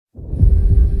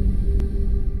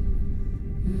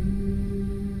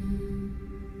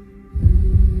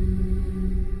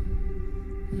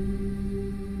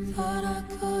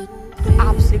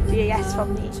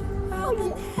from me.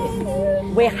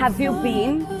 Where have you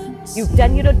been? You've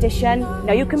done your audition,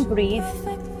 now you can breathe,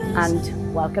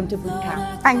 and welcome to boot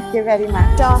camp. Thank you very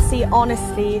much. Darcy,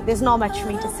 honestly, there's not much for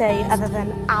me to say other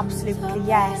than absolutely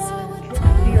yes.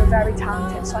 You're very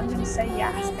talented, so I'm going to say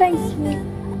yes. Thank you.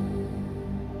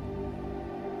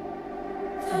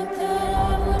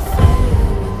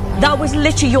 That was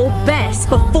literally your best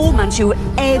performance you've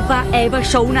ever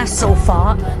shown us so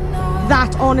far.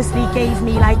 That honestly gave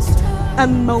me like a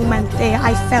moment there.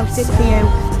 I felt it for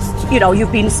you. You know,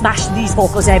 you've been smashing these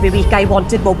vocals every week. I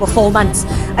wanted more performance,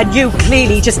 and you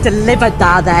clearly just delivered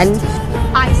that then.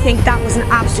 I think that was an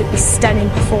absolutely stunning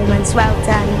performance. Well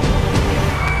done.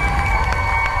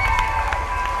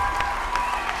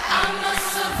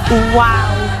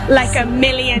 Wow, like a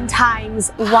million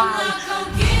times, wow.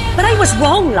 But I was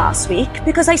wrong last week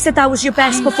because I said that was your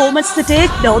best performance to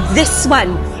date. No, this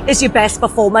one is your best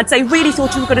performance. I really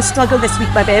thought you were going to struggle this week,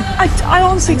 my babe. I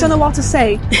honestly don't know what to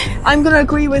say. I'm going to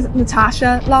agree with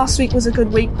Natasha. Last week was a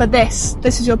good week, but this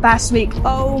is your best week.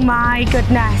 Oh my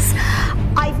goodness.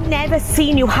 I've never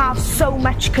seen you have so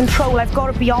much control, I've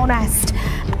got to be honest.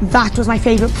 That was my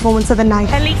favourite performance of the night.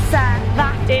 Elisa,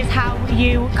 that is how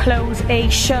you close a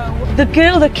show. The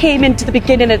girl that came into the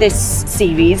beginning of this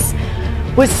series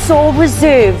was so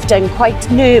reserved and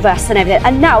quite nervous and everything,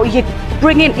 and now you're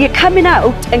coming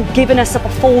out and giving us a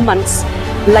performance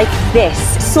like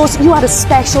this. So you had a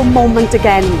special moment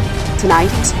again tonight,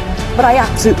 but I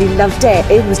absolutely loved it.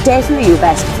 It was definitely your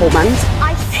best performance.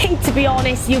 I think, to be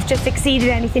honest, you've just exceeded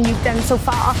anything you've done so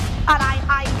far, and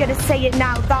I'm going to say it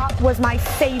now, that was my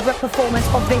favourite performance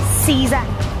of this season.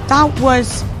 That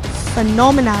was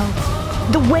phenomenal.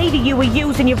 The way that you were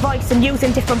using your voice and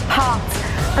using different parts,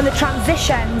 and the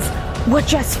transitions were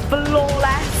just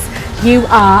flawless. You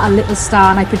are a little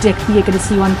star, and I predict you're going to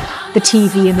see you on the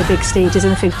TV and the big stages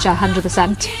in the future,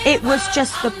 100%. It was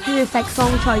just the perfect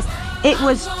song choice. It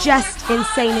was just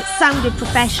insane. It sounded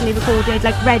professionally recorded,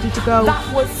 like ready to go.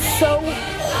 That was so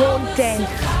haunting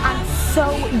and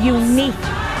so unique.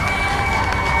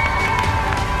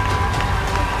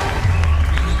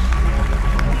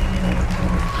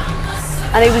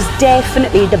 And it was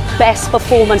definitely the best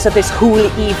performance of this whole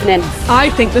evening. I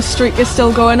think the streak is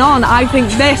still going on. I think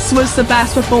this was the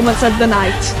best performance of the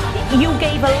night. You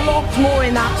gave a lot more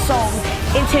in that song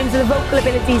in terms of the vocal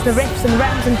abilities, the riffs and the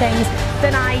rounds and things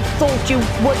than I thought you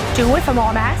would do, if I'm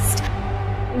honest.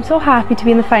 I'm so happy to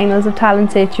be in the finals of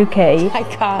Talent Search UK.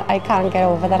 I can't get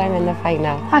over that I'm in the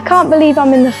final. I can't believe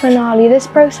I'm in the finale. This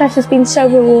process has been so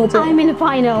rewarding. I'm in the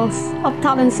finals of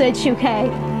Talent Search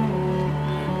UK.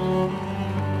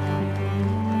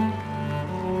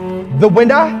 The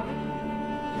winner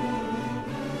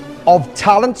of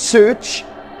Talent Search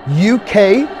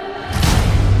UK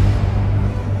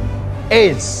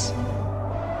is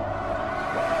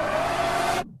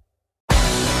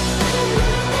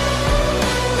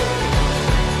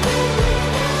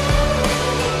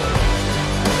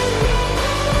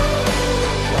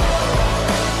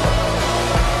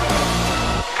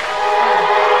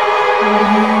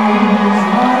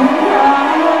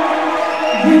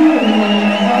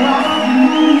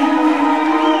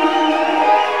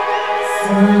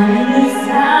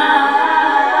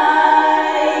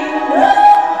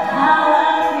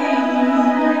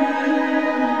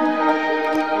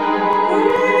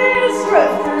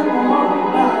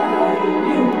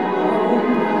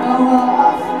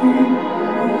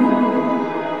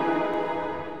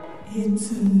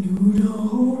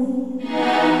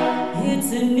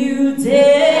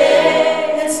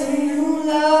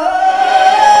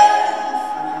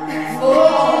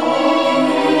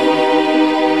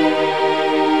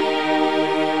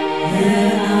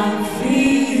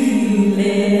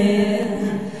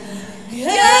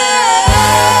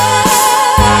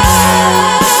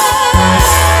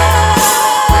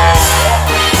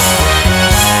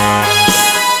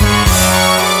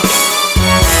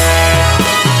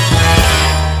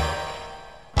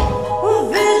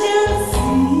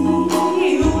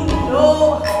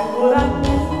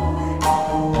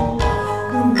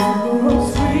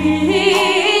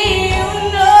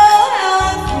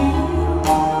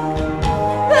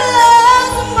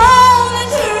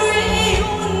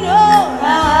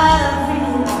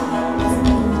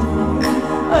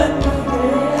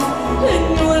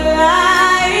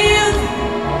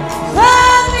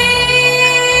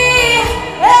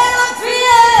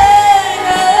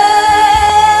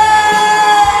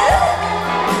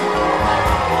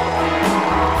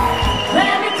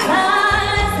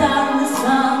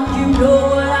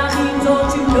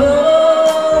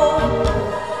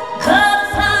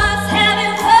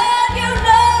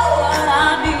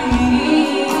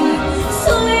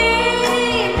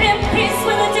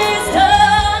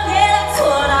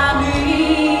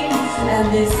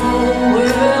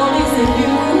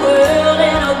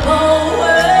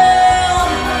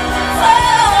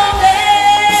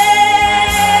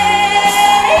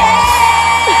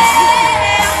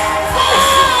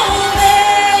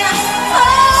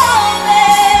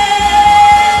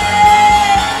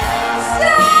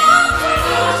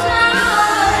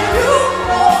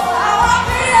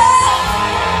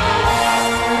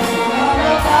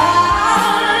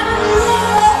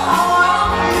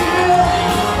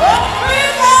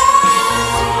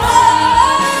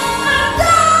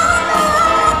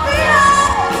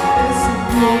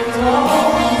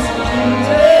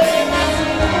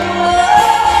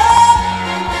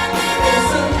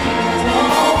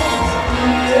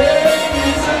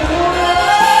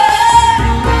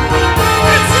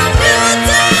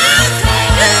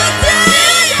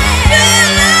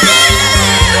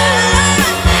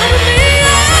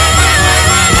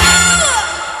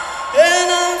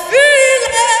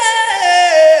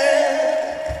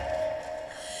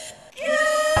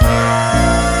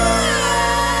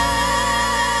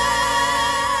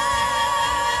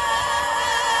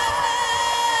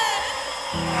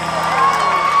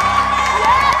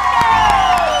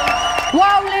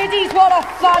a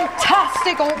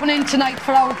fantastic opening tonight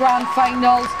for our grand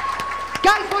finals.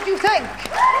 Guys, what do you think?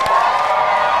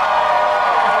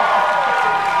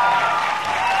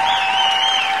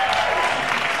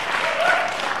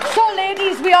 So,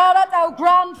 ladies, we are at our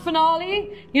grand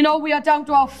finale. You know, we are down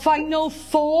to our final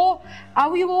 4. How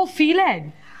are you all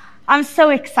feeling? I'm so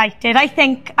excited. I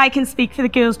think I can speak for the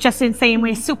girls just in saying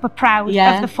we're super proud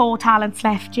of the 4 talents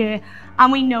left here.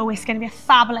 And we know it's going to be a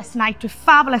fabulous night with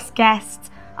fabulous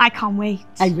guests. I can't wait.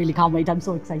 I really can't wait. I'm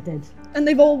so excited. And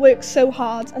they've all worked so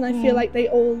hard, and I feel like they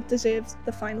all deserve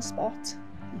the final spot.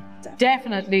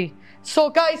 Definitely. So,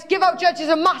 guys, give our judges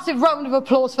a massive round of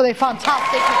applause for their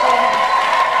fantastic performance.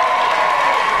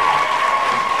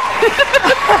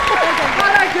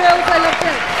 All right, girls, I loved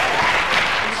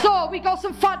it. So, we got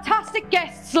some fantastic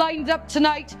guests lined up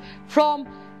tonight from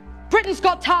Britain's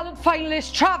Got Talent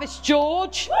finalist Travis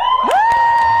George.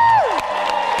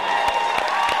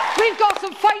 We've got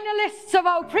some finalists of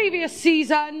our previous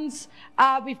seasons.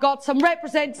 We've got some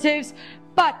representatives.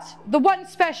 But the one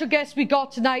special guest we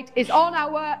got tonight is on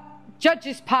our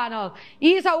judges panel.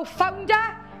 He is our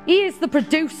founder. He is the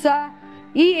producer.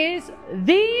 He is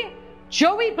the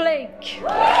Joey Blake.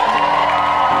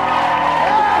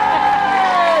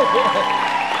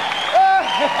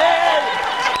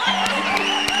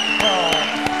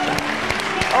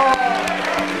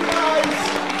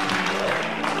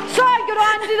 So I'm going to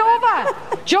hand it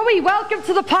over. Joey, welcome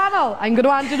to the panel. I'm going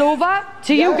to hand it over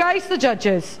to you guys, the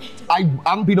judges. I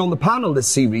haven't been on the panel this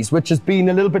series, which has been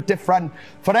a little bit different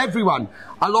for everyone.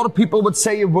 A lot of people would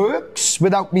say it works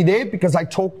without me there because I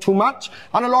talk too much.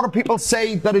 And a lot of people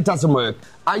say that it doesn't work.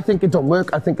 I think it don't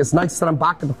work. I think it's nice that I'm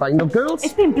back at the final, girls.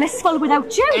 It's been blissful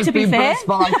without you, to be fair. It's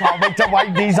been blissful. I can't wait to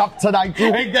wind these up tonight.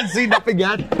 You ain't gonna see nothing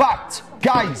yet. But,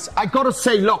 guys, I gotta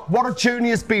say, look, what a journey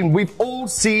it's been. We've all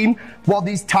seen what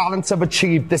these talents have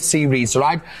achieved this series,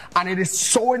 right? And it is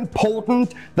so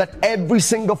important that every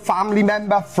single family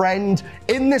member, friend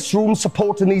in this room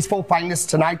supporting these 4 finalists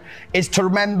tonight is to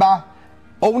remember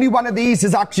only one of these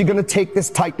is actually going to take this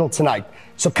title tonight.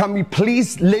 So can we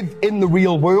please live in the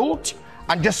real world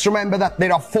and just remember that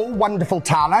there are 4 wonderful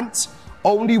talents.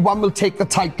 Only one will take the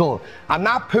title. And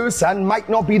that person might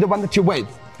not be the one that you're with.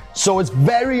 So it's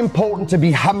very important to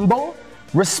be humble,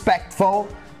 respectful,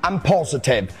 and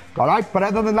positive. All right? But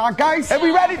other than that, guys, are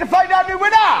we ready to find our new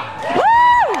winner?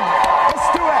 Woo! Let's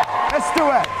do it. Let's do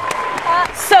it.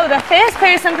 So the first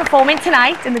person performing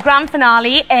tonight in the grand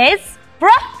finale is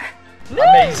Brooke.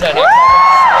 Amazing.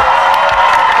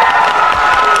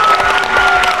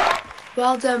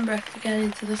 Well done, Brooke, for getting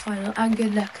into the final, and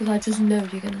good luck, because I just know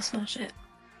you're going to smash it.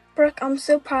 Brooke, I'm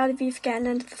so proud of you for getting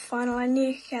into the final. I knew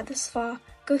you could get this far.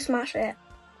 Go smash it.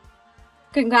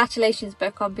 Congratulations,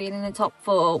 Brooke, on being in the top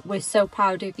 4. We're so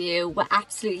proud of you. We're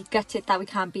absolutely gutted that we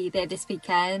can't be there this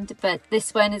weekend, but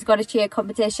this one has got a cheer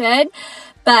competition.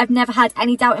 But I've never had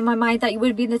any doubt in my mind that you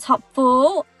would be in the top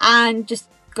 4, and just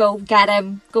go get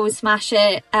him, go and smash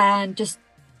it, and just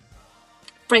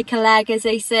break a leg, as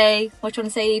they say. What do you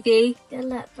want to say, Evie? Good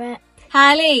luck, Brooke.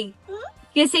 Harley,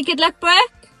 you say good luck,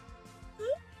 Brooke?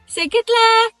 Say good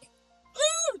luck.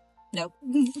 No.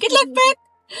 Good luck, Brooke.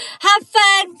 Have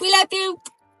fun. We love you.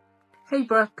 Hey,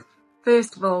 Brooke.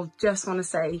 First of all, just want to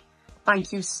say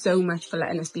thank you so much for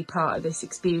letting us be part of this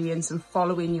experience and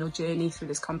following your journey through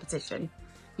this competition.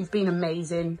 You've been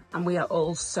amazing, and we are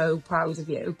all so proud of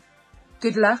you.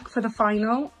 Good luck for the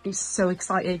final. I'm so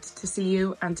excited to see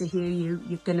you and to hear you.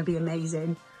 You're going to be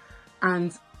amazing.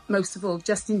 And most of all,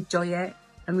 just enjoy it.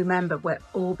 And remember, we're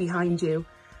all behind you.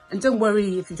 And don't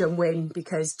worry if you don't win,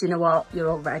 because do you know what?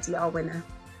 You're already our winner.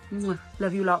 Mwah.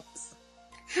 Love you lots.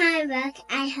 Hi, Brooke.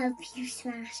 I hope you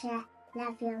smash it.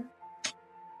 Love you.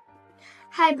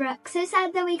 Hi, Brooke. So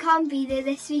sad that we can't be there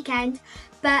this weekend,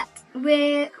 but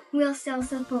we'll still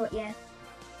support you.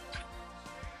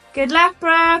 Good luck,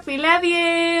 Brooke. We love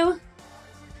you.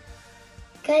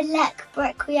 Good luck,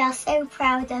 Brooke. We are so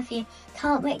proud of you.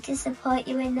 Can't wait to support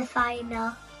you in the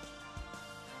final.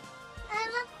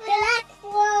 Good luck,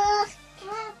 Brooke.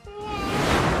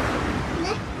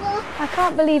 I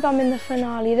can't believe I'm in the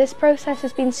finale. This process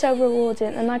has been so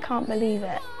rewarding and I can't believe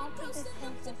it.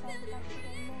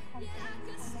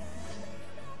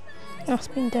 That's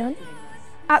been done.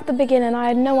 At the beginning I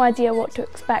had no idea what to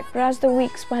expect, but as the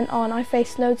weeks went on I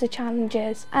faced loads of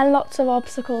challenges and lots of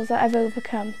obstacles that I've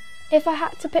overcome. If I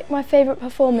had to pick my favourite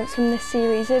performance from this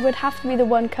series, it would have to be the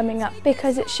one coming up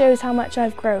because it shows how much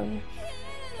I've grown.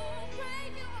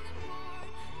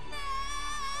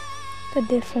 The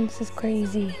difference is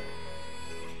crazy.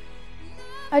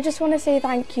 I just want to say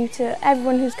thank you to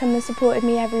everyone who's come and supported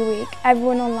me every week,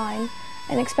 everyone online,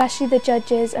 and especially the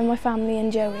judges and my family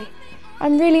and Joey.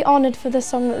 I'm really honoured for the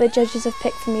song that the judges have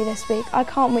picked for me this week. I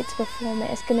can't wait to perform it.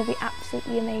 It's going to be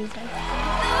absolutely amazing.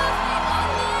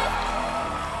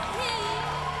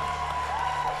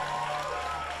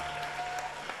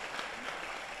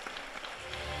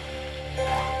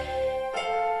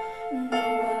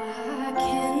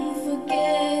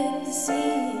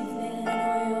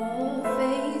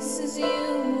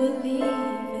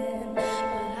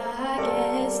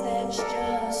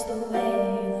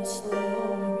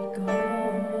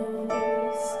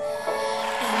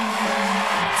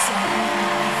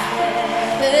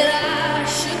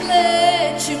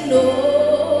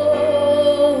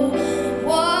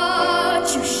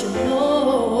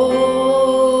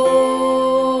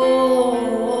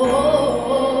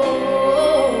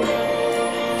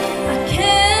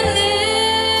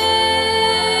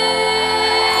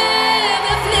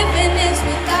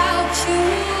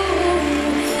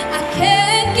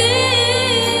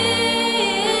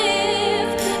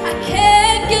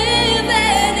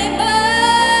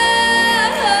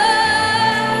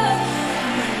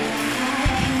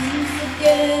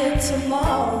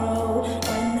 Tomorrow,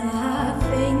 when I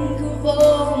think of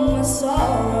all my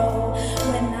sorrow,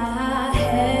 when I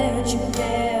had you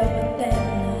there, but then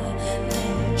I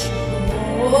let you go.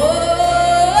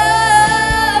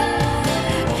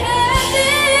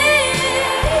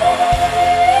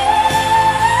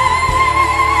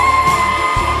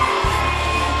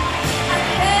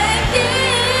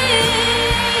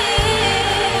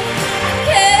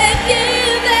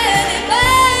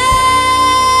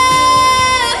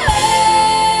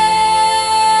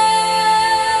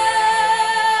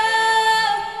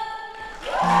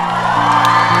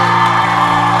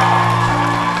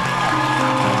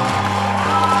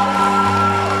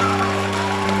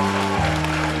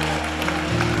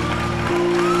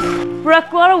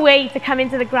 Brooke, what a way to come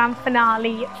into the grand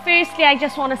finale. Firstly, I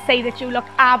just want to say that you look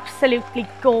absolutely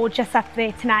gorgeous up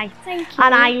there tonight. Thank you.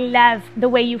 And I love the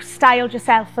way you styled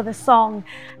yourself for the song.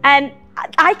 And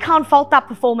I can't fault that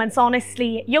performance,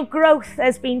 honestly. Your growth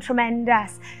has been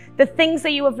tremendous. The things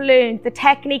that you have learned, the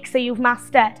techniques that you've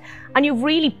mastered, and you've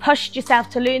really pushed yourself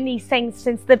to learn these things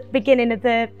since the beginning of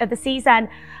the season.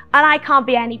 And I can't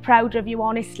be any prouder of you,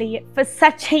 honestly. For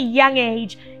such a young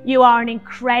age, you are an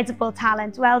incredible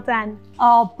talent. Well done.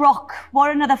 Oh, Brock,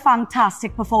 what another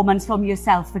fantastic performance from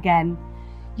yourself again.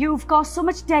 You've got so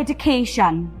much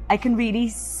dedication. I can really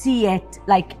see it,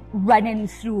 like, running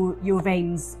through your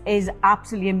veins. Is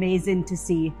absolutely amazing to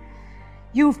see.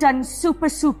 You've done super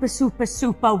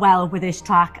well with this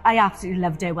track. I absolutely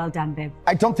loved it. Well done, babe.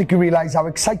 I don't think you realise how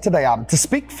excited I am to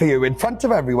speak for you in front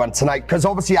of everyone tonight, because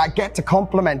obviously I get to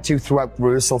compliment you throughout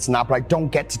rehearsals and that, but I don't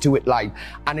get to do it live.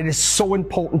 And it is so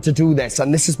important to do this,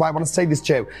 and this is why I want to say this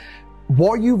to you.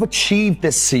 What you've achieved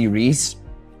this series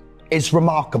is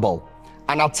remarkable.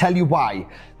 And I'll tell you why.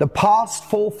 The past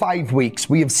 4 or 5 weeks,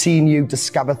 we have seen you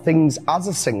discover things as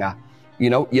a singer. You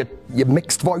know, your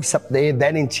mixed voice up there,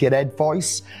 then into your head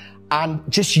voice, and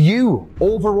just you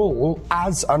overall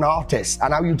as an artist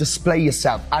and how you display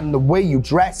yourself and the way you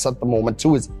dress at the moment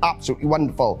too is absolutely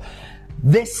wonderful.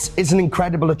 This is an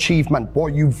incredible achievement,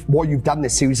 what you've done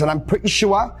this series, and I'm pretty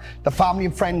sure the family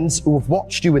and friends who have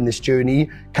watched you in this journey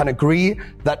can agree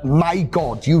that, my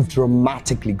God, you've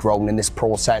dramatically grown in this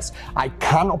process. I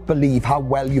cannot believe how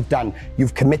well you've done.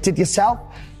 You've committed yourself.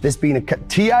 There's been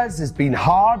tears, it's been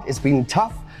hard, it's been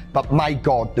tough, but my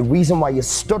God, the reason why you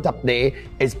stood up there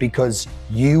is because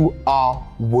you are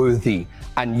worthy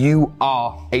and you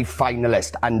are a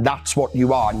finalist, and that's what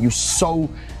you are, and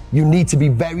you need to be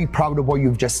very proud of what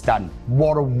you've just done.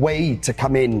 What a way to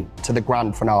come in to the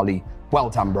grand finale. Well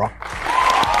done, bro.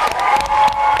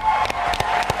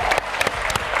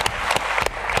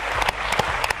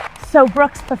 So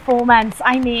Brooke's performance,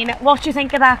 I mean, what do you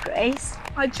think of that, Grace?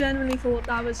 I genuinely thought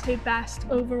that was her best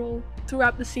overall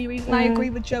throughout the series, and I agree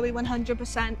with Joey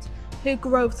 100%. Her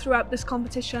growth throughout this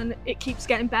competition, it keeps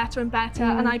getting better and better,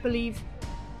 and I believe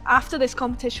after this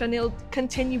competition it'll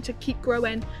continue to keep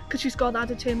growing because she's got that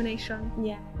determination.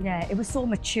 Yeah, it was so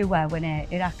mature when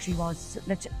it actually was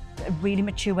a really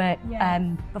mature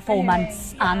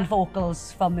performance and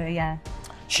vocals from her.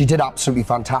 She did absolutely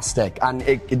fantastic, and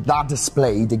that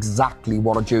displayed exactly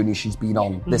what a journey she's been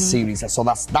on this series. So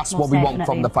that's what we want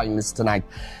from the finalists tonight.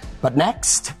 But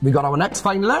next, we got our next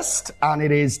finalist, and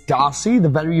it is Darcy, the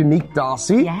very unique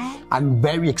Darcy. Yeah. I'm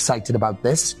very excited about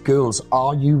this. Girls,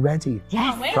 are you ready?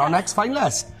 Yes. For our next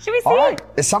finalist? Should we see? All right,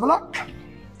 let's have a look.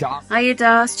 Hiya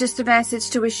Darcy, just a message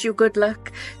to wish you good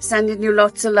luck, sending you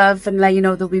lots of love and let you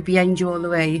know that we'll be behind you all the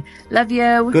way. Love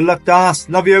you. Good luck,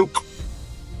 Darcy. Love you.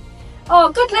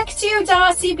 Oh, good luck to you,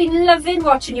 Darcy. Been loving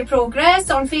watching your progress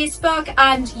on Facebook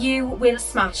and you will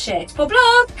smash it. Pob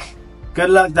luck! Good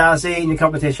luck, Darcy, in your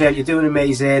competition. You're doing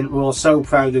amazing. We're all so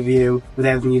proud of you with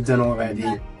everything you've done already.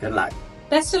 Good luck.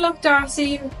 Best of luck,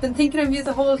 Darcy. Been thinking of you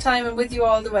the whole time and with you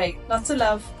all the way. Lots of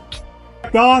love.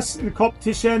 Darcy, in the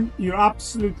competition, you're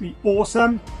absolutely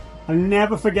awesome. I'll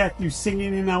never forget you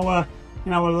singing in our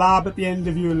lab at the end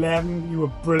of year 11. You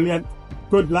were brilliant.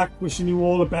 Good luck. Wishing you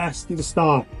all the best. You're the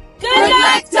star. Good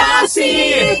luck,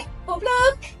 Darcy! Pob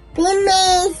luck! Be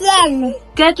amazing.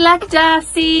 Good luck,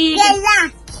 Darcy! Good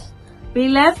luck. We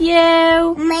love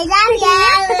you! We love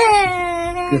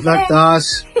you. Good luck,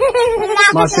 Darcy.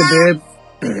 Smash it, babe.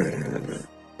 Good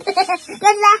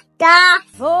luck, Darcy.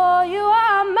 For you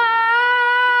are mine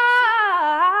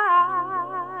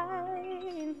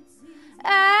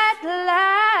at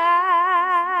last.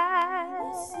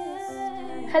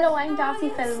 Hello, I'm Darcy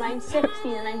Filmer, I'm 16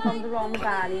 and I'm from the Rhondda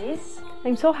Valleys.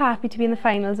 I'm so happy to be in the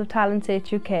finals of Talent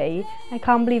Search UK. I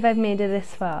can't believe I've made it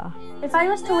this far. If I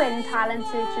was to win Talent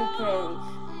Search UK,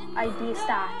 I'd be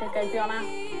ecstatic, I'd be on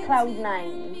a cloud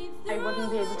 9. I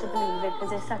wouldn't be able to believe it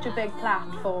because it's such a big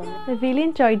platform. I've really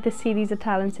enjoyed this series of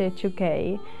Talent Search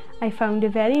UK. I found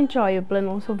it very enjoyable and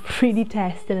also really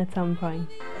testing at some point.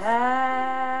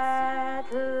 At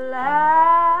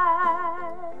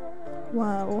last.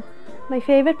 Wow. My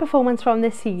favourite performance from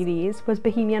this series was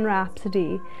Bohemian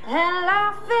Rhapsody. And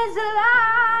life is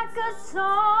like a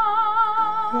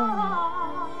song.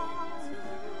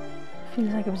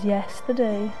 Feels like it was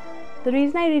yesterday. The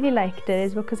reason I really liked it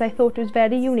is because I thought it was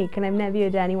very unique and I've never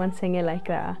heard anyone sing it like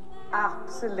that.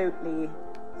 Absolutely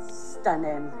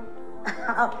stunning.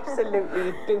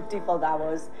 Absolutely beautiful that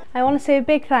was. I want to say a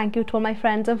big thank you to all my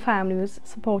friends and family who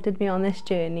supported me on this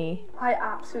journey. I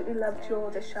absolutely loved your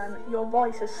audition. Your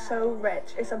voice is so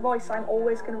rich. It's a voice I'm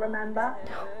always going to remember,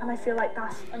 and I feel like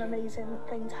that's an amazing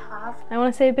thing to have. I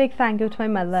want to say a big thank you to my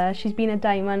mother. She's been a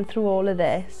diamond through all of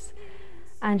this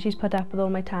and she's put up with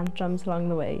all my tantrums along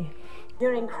the way.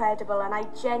 You're incredible, and I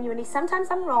genuinely, sometimes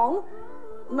I'm wrong,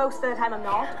 most of the time I'm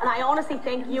not, and I honestly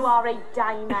think you are a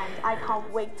diamond. I can't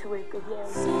wait to work with you.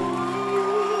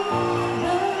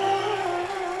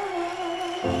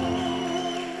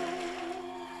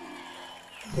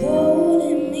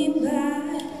 Holding me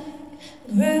back,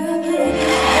 grabbing me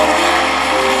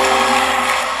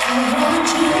I want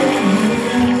you to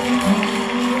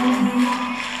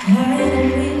why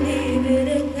don't we leave it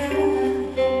at that?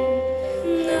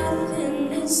 Nothing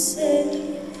to say.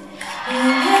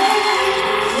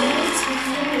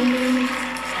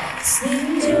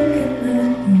 Seems you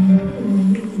cannot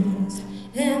lose.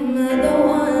 Am I the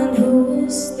one who will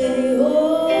stay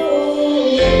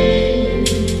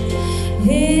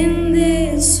in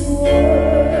this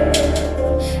world?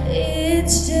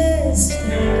 It's just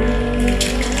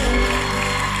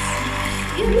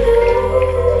you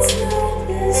know it's not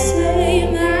the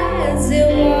same as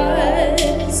it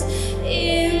was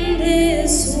in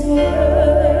this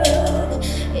world.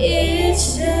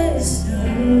 It's just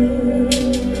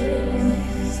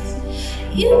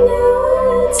you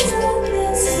know it's not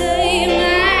the same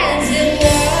as it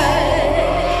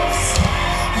was,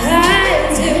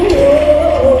 as it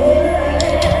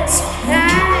was,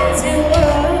 as it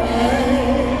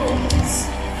was.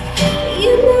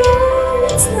 You know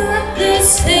it's not the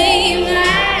same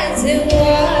as it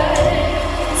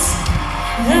was,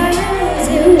 as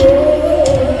it was,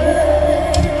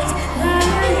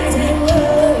 as it was.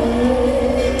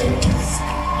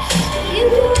 You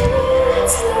know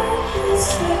it's not the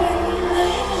same as it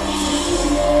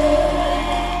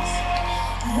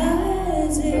was,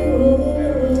 as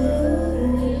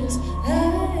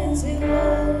it was.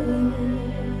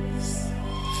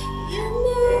 You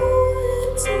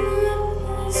know it's not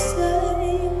the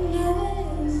same as it was.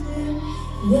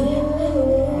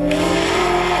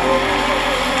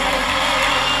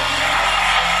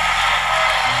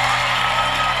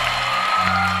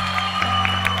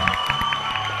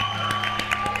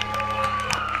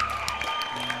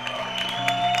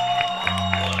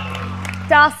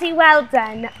 Darcy, well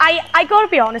done. I gotta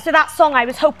be honest, with that song I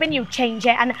was hoping you'd change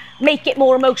it and make it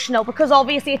more emotional because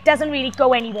obviously it doesn't really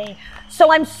go anywhere.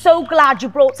 So I'm so glad you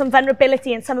brought some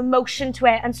vulnerability and some emotion to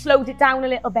it and slowed it down a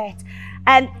little bit.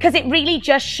 Because it really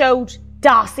just showed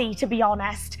Darcy, to be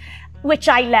honest. which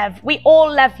I love. We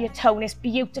all love your tone, it's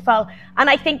beautiful. And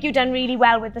I think you've done really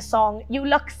well with the song. You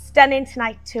look stunning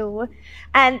tonight too.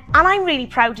 And I'm really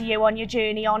proud of you on your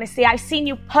journey, honestly. I've seen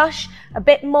you push a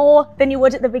bit more than you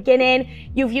would at the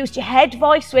beginning. You've used your head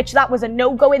voice, which that was a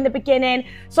no-go in the beginning.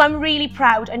 So I'm really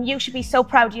proud, and you should be so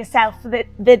proud of yourself for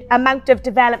the amount of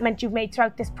development you've made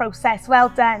throughout this process. Well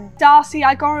done. Darcy,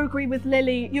 I gotta agree with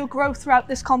Lily. Your growth throughout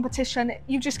this competition,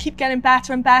 you just keep getting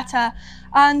better and better.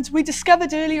 And we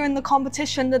discovered earlier in the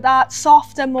competition that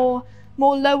softer, more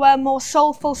lower, more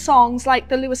soulful songs like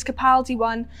the Lewis Capaldi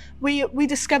one, we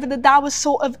discovered that was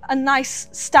sort of a nice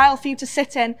style for you to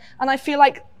sit in. And I feel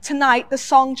like tonight the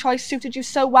song choice suited you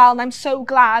so well, and I'm so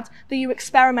glad that you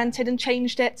experimented and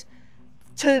changed it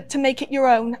to make it your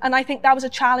own. And I think that was a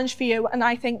challenge for you, and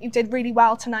I think you did really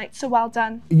well tonight, so well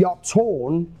done. Your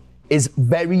tone is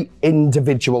very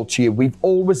individual to you. We've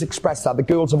always expressed that. The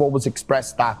girls have always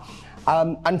expressed that.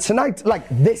 And tonight, like,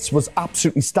 this was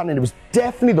absolutely stunning. It was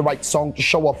definitely the right song to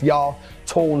show off your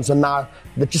tones and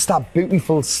just that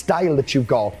beautiful style that you've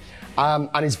got.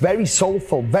 And it's very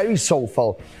soulful, very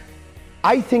soulful.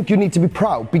 I think you need to be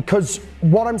proud, because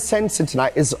what I'm sensing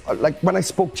tonight is, like when I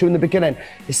spoke to you in the beginning,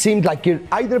 it seemed like you're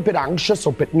either a bit anxious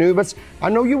or a bit nervous. I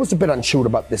know you was a bit unsure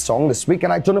about this song this week,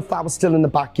 and I don't know if that was still in the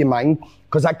back of your mind,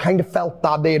 because I kind of felt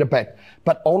that there a bit.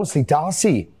 But honestly,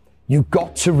 Darcy, you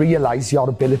got to realise your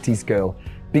abilities, girl,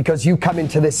 because you come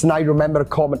into this, and I remember a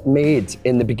comment made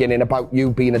in the beginning about you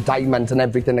being a diamond and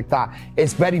everything like that.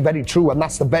 It's very, very true, and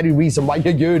that's the very reason why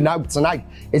you're here now tonight,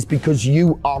 is because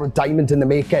you are a diamond in the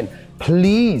making.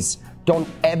 Please don't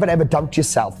ever doubt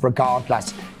yourself,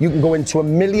 regardless. You can go into a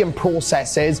million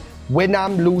processes, win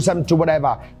them, lose them, do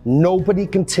whatever. Nobody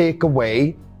can take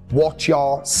away what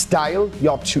your style,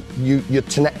 your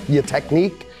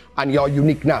technique, and your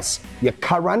uniqueness. You're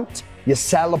current, you're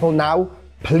sellable now.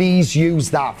 Please use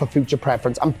that for future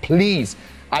preference. And please,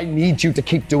 I need you to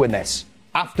keep doing this.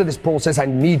 After this process, I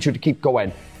need you to keep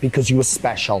going, because you are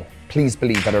special. Please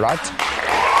believe it, all right?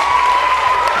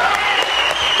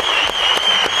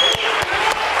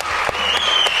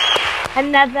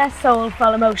 Another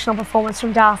soulful, emotional performance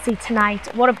from Darcy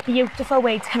tonight. What a beautiful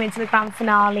way to come into the grand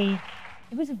finale.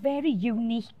 It was a very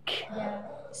unique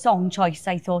song choice,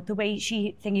 I thought. The way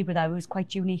she thingied with that was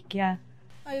quite unique, yeah.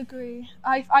 I agree.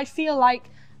 I feel like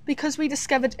because we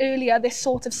discovered earlier this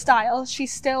sort of style,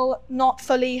 she's still not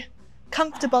fully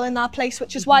comfortable in that place,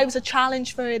 which is why it was a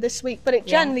challenge for her this week, but it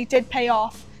generally did pay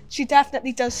off. She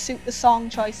definitely does suit the song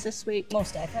choice this week.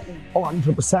 Most definitely. Oh,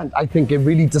 100%. I think it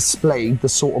really displayed the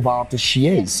sort of artist she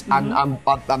is. And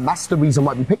that's the reason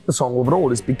why we picked the song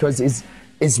overall, is because it's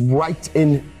right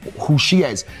in who she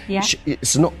is. Yeah.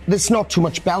 There's not too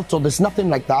much belt, or there's nothing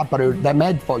like that, but her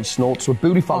mid voice notes were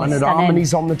beautiful, and her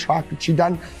harmonies on the track that she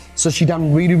done. So she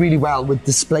done really, really well with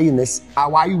displaying this,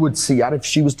 how I would see her if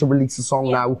she was to release a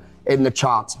song now in the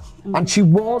charts. And she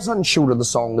was unsure of the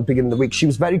song at the beginning of the week. She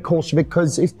was very cautious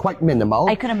because it's quite minimal.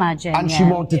 I can imagine, and she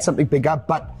wanted something bigger,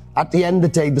 but at the end of the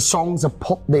day, the songs are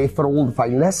put there for all the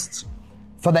finalists,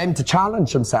 for them to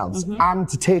challenge themselves and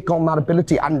to take on that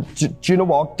ability. And do you know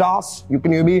what, Das, you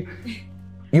can hear me?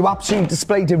 You absolutely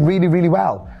displayed it really, really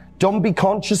well. Don't be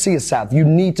conscious of yourself. You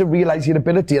need to realise your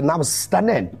ability, and that was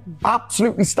stunning.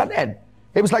 Absolutely stunning.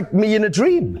 It was like me in a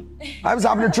dream. I was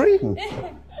having a dream.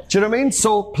 Do you know what I mean?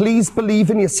 So please believe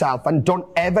in yourself, and don't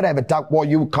ever doubt what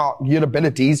your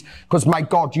abilities, because my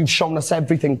God, you've shown us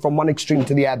everything from one extreme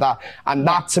to the other. And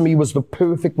that to me was the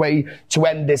perfect way to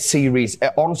end this series.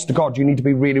 Honest to God, you need to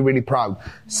be really, really proud.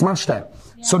 Smashed it.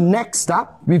 Yeah. So next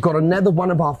up, we've got another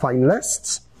one of our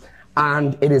finalists,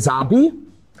 and it is Abby.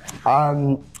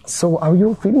 So how are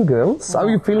you feeling, girls? How are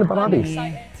you feeling about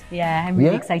Abby? Yeah, I'm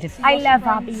really excited. I love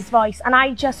Abby's voice, and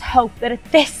I just hope that at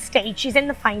this stage, she's in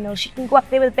the final, she can go up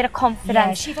there with a bit of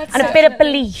confidence and a bit of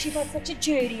belief. She's had such a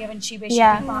journey, haven't she, where she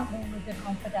came back home with the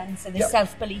confidence and the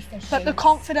self-belief issues. But the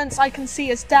confidence I can see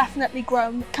has definitely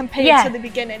grown compared to the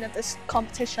beginning of this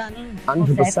competition.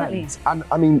 100%. And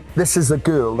I mean, this is a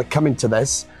girl that come into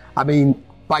this, I mean,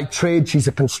 by trade, she's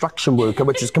a construction worker,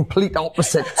 which is complete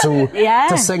opposite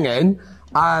to singing.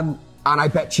 And I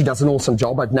bet she does an awesome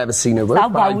job. I've never seen her work.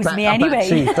 That wows me anyway. I bet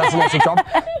she does an awesome job.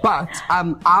 But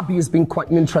Abby has been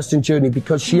quite an interesting journey,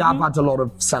 because she have had a lot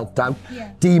of self-doubt,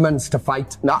 demons to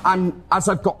fight. Now, and as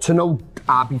I've got to know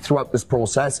Abby throughout this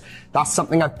process, that's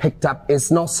something I've picked up. It's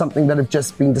not something that have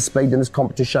just been displayed in this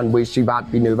competition where she's had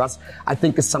to be nervous. I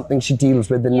think it's something she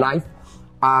deals with in life.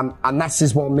 And this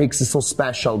is what makes it so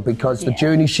special, because the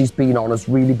journey she's been on has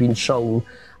really been shown.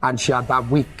 And she had that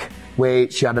week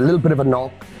where she had a little bit of a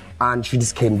knock, and she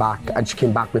just came back, and she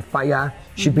came back with fire.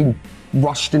 She'd been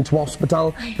rushed into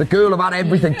hospital. The girl have had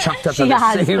everything chucked at her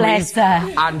this series. Bless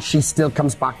her. And she still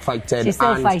comes back fighting. She's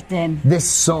still and fighting. This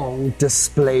song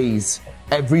displays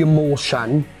every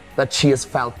emotion that she has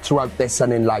felt throughout this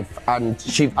and in life. And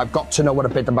I've got to know a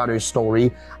bit about her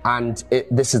story, and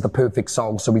this is the perfect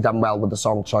song, so we've done well with the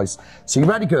song choice. So you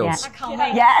ready, girls? Yeah. I can't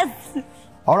wait. Yes.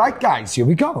 All right, guys, here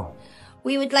we go.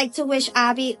 We would like to wish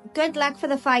Abby good luck for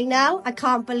the final. I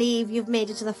can't believe you've made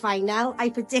it to the final. I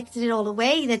predicted it all the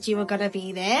way that you were going to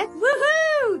be there.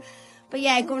 Woohoo! But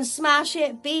yeah, go and smash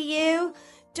it. Be you.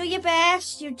 Do your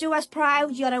best. You do us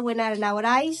proud. You're a winner in our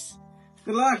eyes.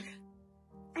 Good luck.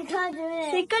 I can't do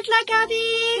it. Say good luck,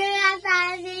 Abby. Good luck,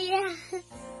 Abby.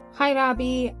 Hi,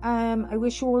 Abby. I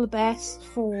wish you all the best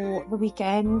for the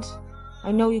weekend.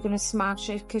 I know you're going to smash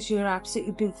it because you're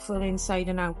absolutely beautiful inside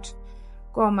and out.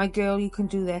 Go on, my girl, you can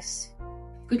do this.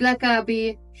 Good luck,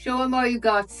 Abby. Show them all you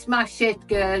got. Smash it,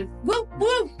 girl. Woo,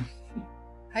 woo.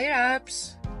 Hi,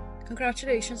 Abs.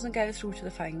 Congratulations on getting through to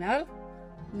the final.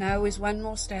 Now is one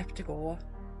more step to go,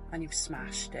 and you've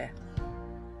smashed it.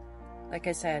 Like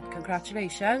I said,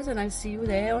 congratulations, and I'll see you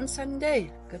there on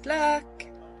Sunday. Good luck.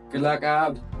 Good luck,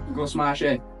 Ab. Go smash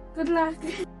it. Good luck.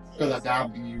 Good luck,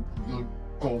 Ab. You'll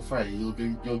go for it. You'll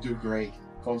do great.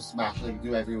 Go smash it like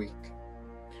you do every week.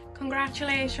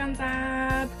 Congratulations,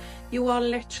 Ab. You are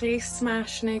literally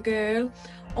smashing it, girl.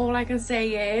 All I can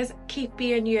say is keep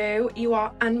being you. You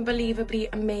are unbelievably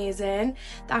amazing.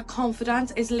 That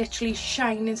confidence is literally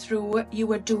shining through.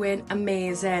 You are doing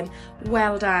amazing.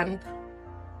 Well done.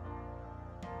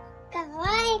 Good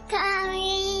luck,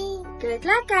 Abby. Good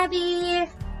luck, Abby.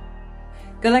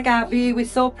 Good luck, Abby. We're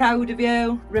so proud of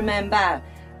you. Remember,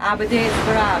 Aberdeen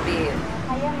for Abby.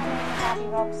 Hiya, my name is Abby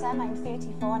Robson. I'm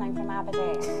 34 and I'm from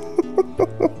Aberdeen.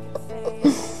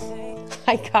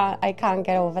 I can't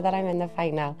get over that I'm in the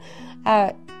final.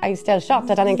 I'm still shocked.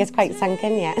 I don't think it's quite sunk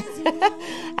in yet.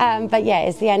 But yeah,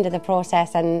 it's the end of the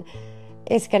process, and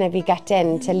it's going to be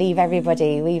gutting to leave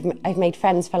everybody. I've made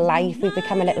friends for life. We've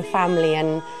become a little family,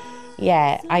 and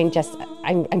yeah, I'm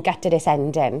gutted it's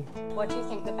ending. What do you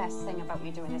think the best thing about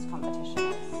me doing this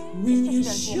competition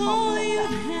is?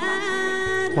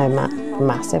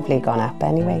 Massively gone up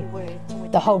anyway.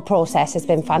 The whole process has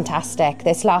been fantastic.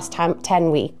 This last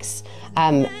 10 weeks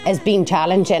has been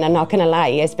challenging, I'm not going to lie.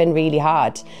 It's been really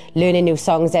hard. Learning new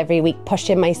songs every week,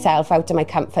 pushing myself out of my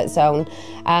comfort zone.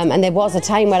 And there was a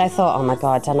time where I thought, oh my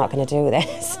God, I'm not going to do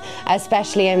this.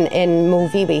 Especially in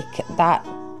movie week, that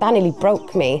nearly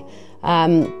broke me.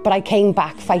 But I came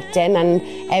back fighting, and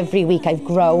every week I've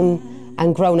grown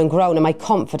and grown and grown, and my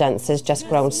confidence has just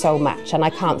grown so much, and I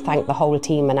can't thank the whole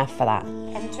team enough for that.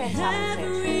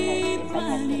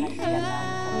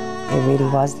 It really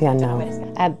was the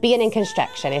unknown. Being in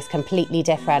construction is completely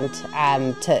different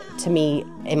to me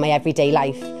in my everyday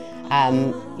life.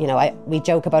 You know, we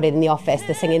joke about it in the office.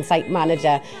 The singing site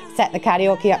manager set the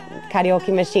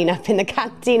karaoke machine up in the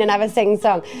canteen and have a sing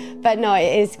song. But no,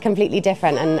 it is completely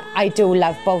different, and I do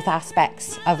love both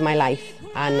aspects of my life,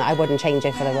 and I wouldn't change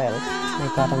it for the world. Oh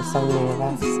my God, I'm so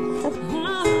nervous.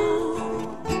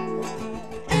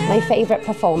 My favourite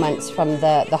performance from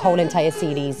the whole entire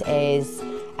series is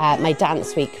my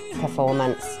Dance Week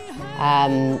performance.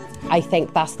 I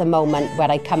think that's the moment where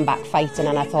I come back fighting,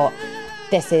 and I thought,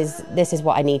 this is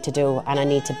what I need to do, and I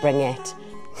need to bring it.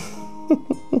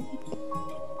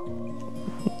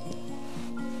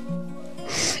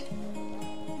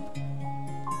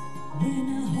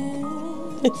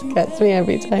 It gets me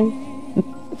every time.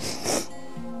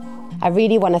 I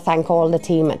really want to thank all the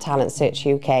team at Talent Search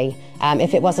UK.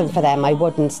 If it wasn't for them, I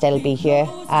wouldn't still be here.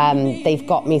 They've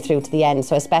got me through to the end.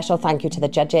 So a special thank you to the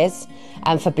judges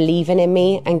for believing in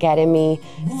me and getting me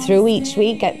through each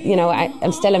week. You know,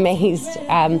 I'm still amazed.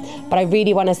 But I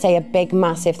really want to say a big,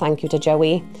 massive thank you to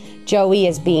Joey. Joey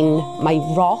has been my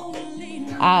rock.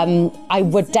 I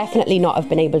would definitely not have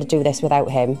been able to do this without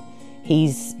him.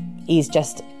 He's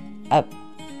just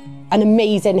an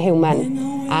amazing human,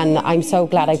 and I'm so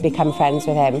glad I've become friends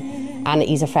with him, and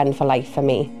he's a friend for life for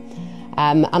me.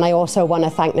 And I also want to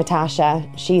thank Natasha.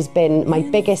 She's been my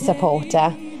biggest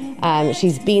supporter.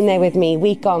 She's been there with me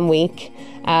week on week,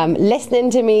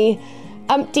 listening to me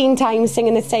umpteen times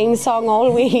singing the same song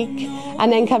all week,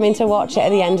 and then coming to watch it at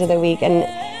the end of the week. And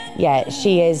yeah,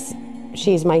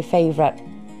 she's my favourite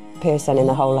person in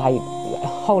the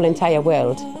whole entire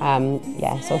world.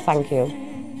 Yeah, so thank you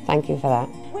for that.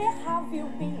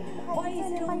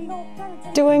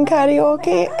 Doing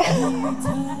karaoke.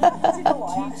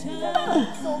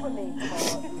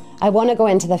 I want to go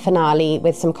into the finale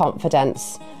with some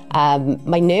confidence.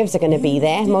 My nerves are going to be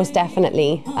there, most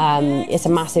definitely. It's a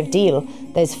massive deal.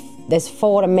 There's there's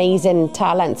 4 amazing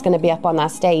talents going to be up on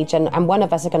that stage, and one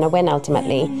of us are going to win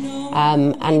ultimately.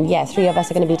 And yeah, 3 of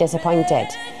us are going to be disappointed.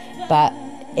 But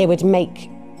it would make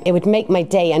my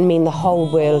day and mean the whole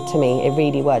world to me. It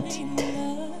really would.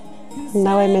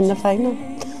 Now I'm in the final.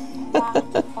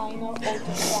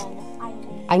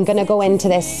 I'm going to go into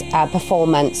this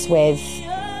performance with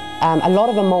a lot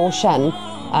of emotion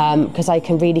because I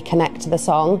can really connect to the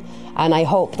song, and I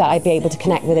hope that I'd be able to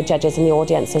connect with the judges and the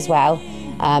audience as well,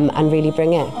 and really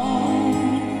bring it.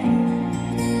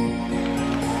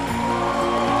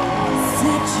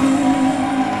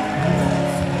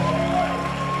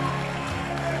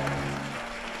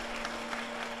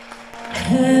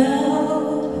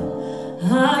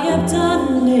 I have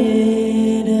done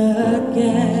it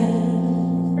again.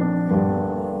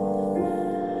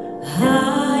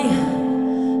 I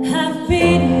have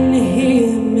been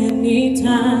here many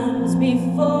times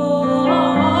before.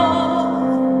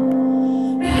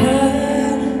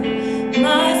 Hurt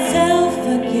myself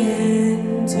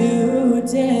again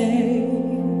today.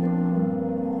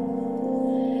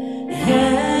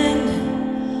 And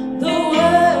the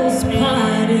worst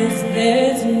part is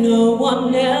there's no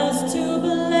one else to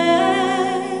blame.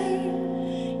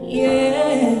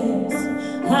 Yes,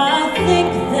 I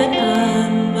think that I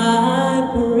might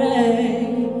break.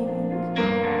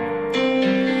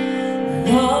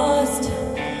 Lost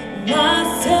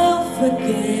myself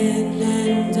again,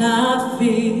 and I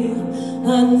feel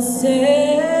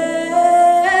unsafe.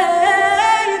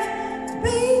 To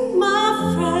be my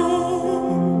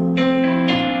friend,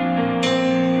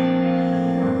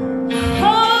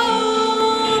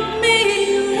 hold me,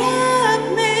 love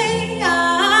me,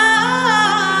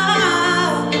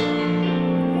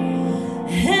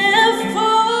 and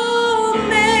for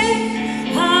me,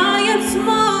 I am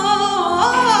small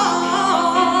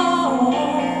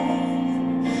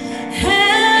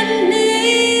and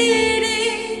needy.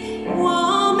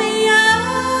 Warm me up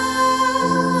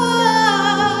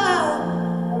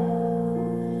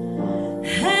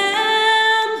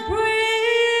and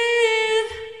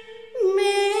breathe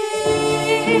me.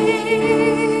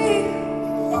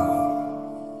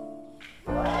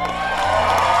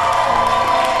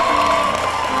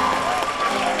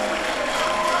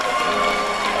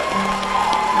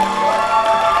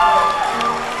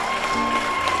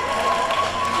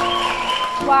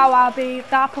 Wow, Abby,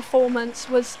 that performance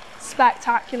was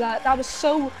spectacular. That was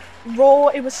so raw,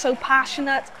 it was so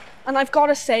passionate. And I've got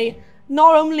to say,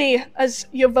 not only has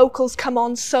your vocals come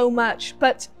on so much,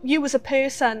 but you as a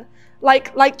person,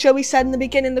 like Joey said in the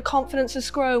beginning, the confidence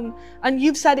has grown, and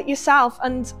you've said it yourself,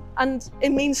 and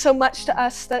it means so much to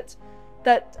us that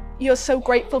you're so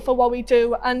grateful for what we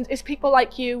do. And it's people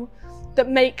like you that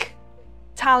make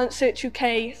Talent Search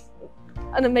UK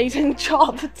an amazing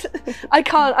job. I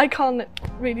can't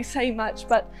really say much,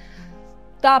 but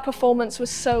that performance was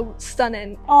so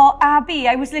stunning. Oh, Abby,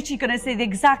 I was literally going to say the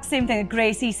exact same thing that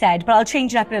Gracie said, but I'll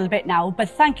change it up a little bit now. But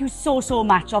thank you so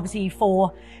much, obviously,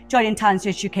 for joining Talent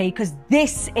Search UK, because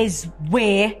this is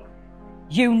where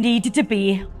you needed to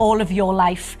be all of your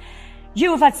life.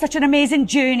 You have had such an amazing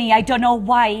journey. I don't know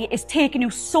why it's taken you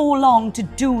so long to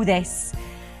do this.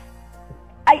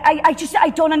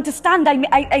 I don't understand.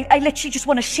 I literally just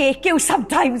want to shake you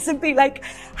sometimes and be like,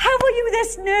 how are you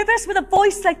this nervous with a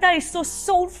voice like that? It's so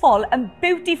soulful and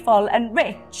beautiful and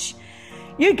rich.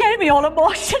 You're getting me all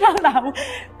emotional now. But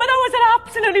that was an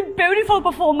absolutely beautiful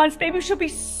performance, baby. You should be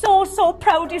so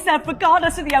proud of yourself,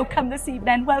 regardless of the outcome this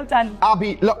evening. Well done.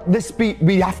 Abby, look,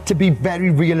 we have to be very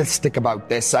realistic about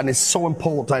this, and it's so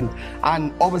important.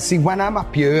 And obviously, when I'm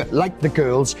up here, like the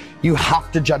girls, you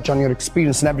have to judge on your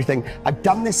experience and everything. I've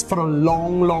done this for a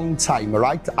long time, all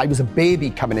right? I was a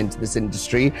baby coming into this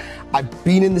industry. I've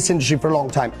been in this industry for a long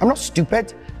time. I'm not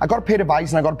stupid. I got a pair of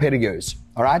eyes and I got a pair of ears,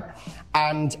 all right?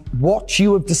 And what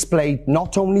you have displayed,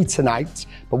 not only tonight,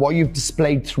 but what you've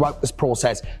displayed throughout this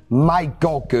process, my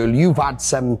God, girl, you've had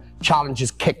some challenges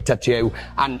kicked at you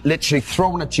and literally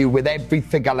thrown at you with every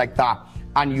figure like that.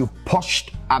 And you've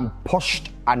pushed and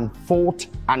fought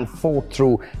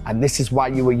through, and this is why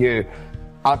you were here.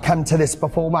 I'll come to this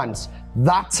performance.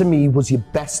 That, to me, was your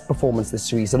best performance this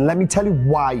series. And let me tell you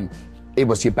why it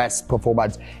was your best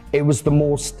performance. It was the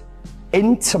most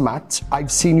intimate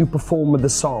I've seen you perform with the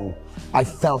song. I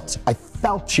felt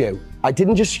you. I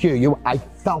didn't just hear you, I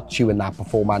felt you in that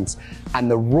performance.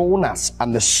 And the rawness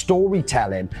and the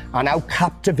storytelling and how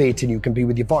captivating you can be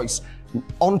with your voice.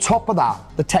 On top of that,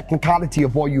 the technicality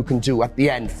of what you can do at the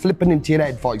end, flipping into your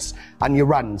head voice and your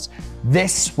runs.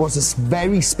 This was a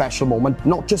very special moment,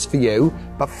 not just for you,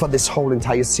 but for this whole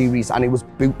entire series, and it was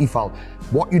beautiful.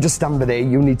 What you just done there,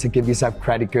 you need to give yourself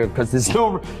credit, girl, because there's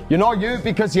no, you're not you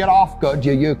because you're half good,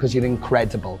 you're you because you're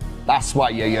incredible. That's why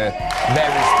you're you.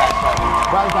 Very special.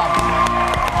 Well done.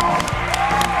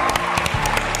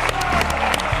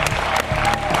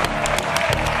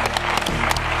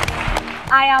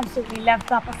 I absolutely loved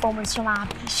that performance from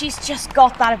Abby. She's just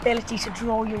got that ability to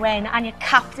draw you in and you're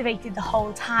captivated the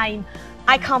whole time.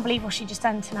 I can't believe what she just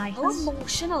done tonight. How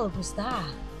emotional was that?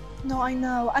 No, I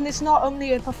know. And it's not only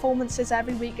her performances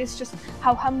every week, it's just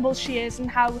how humble she is and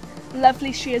how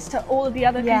lovely she is to all of the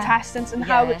other contestants and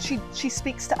how she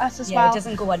speaks to us as well. Yeah, it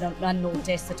doesn't go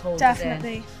unnoticed at all,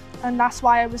 Definitely. Does it? And that's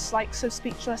why I was like so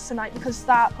speechless tonight, because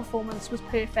that performance was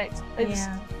perfect. It's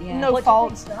no What fault.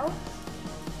 do you think, though?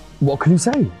 What can you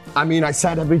say? I mean, I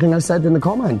said everything I said in the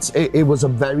comments. It was a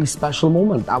very special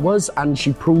moment. That was, and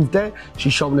she proved it. She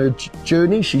showed her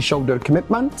journey. She showed her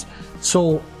commitment.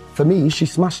 So for me, she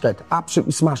smashed it.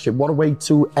 Absolutely smashed it. What a way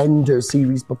to end her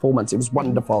series performance. It was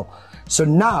wonderful. So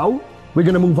now we're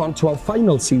going to move on to our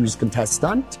final series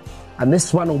contestant. And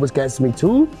this one always gets me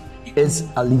too, is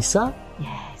Elisa.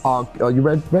 Yes. Are you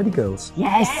ready, girls?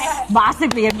 Yes,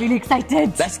 massively. I'm really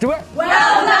excited. Let's do it.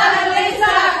 Well done,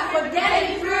 Elisa, for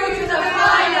getting through to the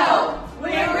final.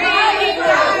 We're really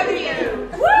proud of you.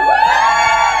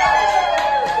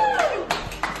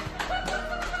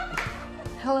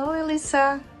 Hello,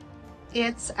 Elisa.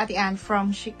 It's Adiane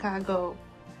from Chicago.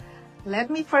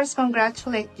 Let me first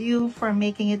congratulate you for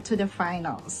making it to the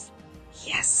finals.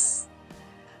 Yes.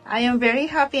 I am very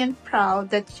happy and proud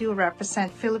that you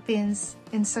represent Philippines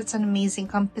in such an amazing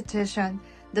competition,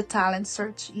 the Talent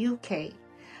Search UK.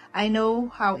 I know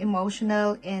how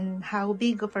emotional and how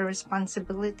big of a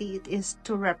responsibility it is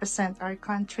to represent our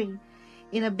country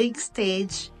in a big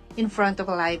stage in front of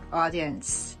a live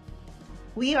audience.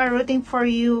 We are rooting for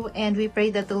you and we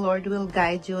pray that the Lord will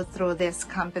guide you through this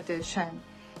competition.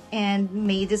 And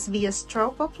may this be a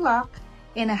stroke of luck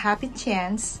and a happy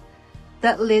chance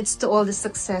that leads to all the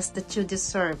success that you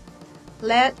deserve.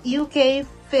 Let UK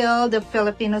feel the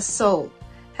Filipino soul.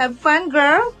 Have fun,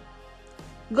 girl.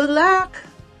 Good luck.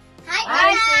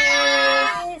 Hi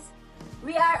guys!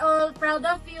 We are all proud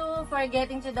of you for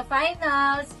getting to the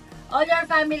finals. All your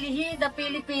family here in the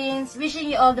Philippines, wishing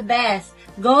you all the best.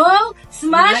 Go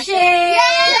smash it!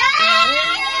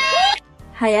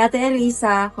 Hi Ate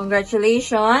Elisa,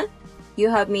 congratulations. You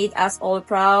have made us all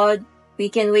proud. We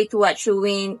can't wait to watch you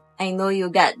win. I know you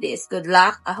got this. Good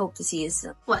luck. I hope to see you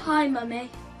soon. Hi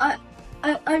Mummy.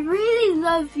 I really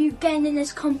love you getting in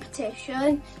this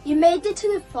competition. You made it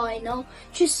to the final.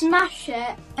 Just smash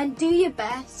it and do your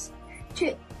best.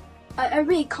 I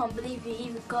really can't believe you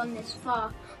even gone this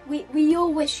far. We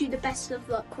all wish you the best of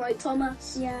luck, right,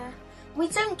 Thomas? Yeah. We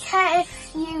don't care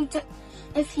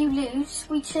if you lose.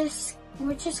 We're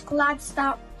just glad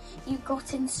that you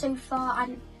got in so far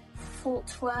and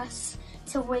fought for us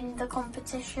to win the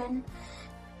competition.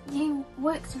 You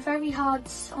worked very hard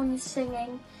on your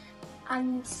singing,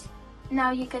 and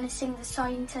now you're going to sing The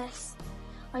Scientist.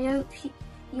 I hope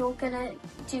you're going to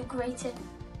do great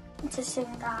to sing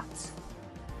that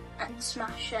and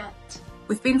smash it.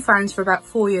 We've been friends for about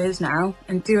 4 years now,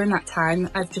 and during that time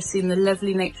I've just seen the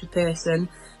lovely natured person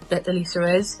that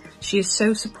Elisa is. She is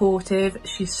so supportive,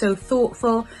 she's so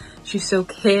thoughtful, she's so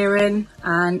caring,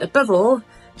 and above all,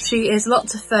 she is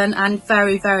lots of fun and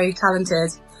very, very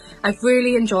talented. I've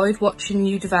really enjoyed watching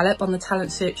you develop on the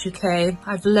Talent Search UK.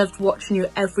 I've loved watching you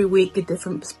every week at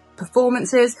different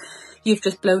performances. You've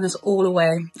just blown us all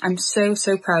away. I'm so,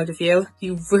 so proud of you.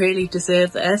 You really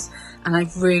deserve this, and I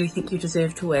really think you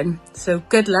deserve to win. So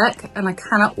good luck, and I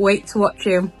cannot wait to watch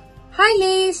you. Hi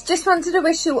Lise, just wanted to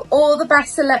wish you all the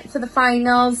best of luck for the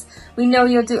finals. We know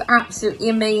you'll do absolutely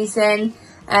amazing.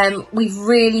 We've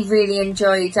really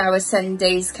enjoyed our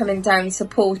Sundays coming down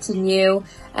supporting you,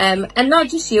 and not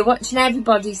just you, watching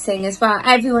everybody sing as well.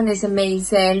 Everyone is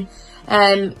amazing.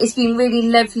 It's been really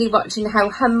lovely watching how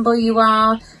humble you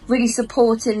are, really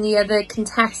supporting the other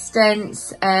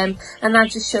contestants, and that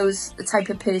just shows the type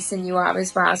of person you are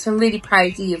as well. So I'm really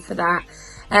proud of you for that.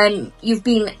 You've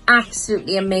been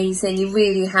absolutely amazing, you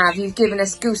really have. You've given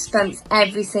us goosebumps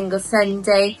every single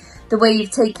Sunday. The way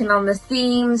you've taken on the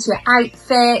themes, your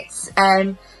outfits,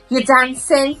 your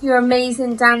dancing, your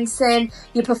amazing dancing,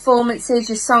 your performances,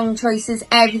 your song choices,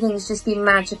 everything's just been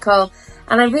magical.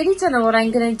 And I really don't know what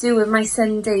I'm going to do with my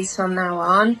Sundays from now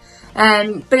on.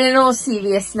 But in all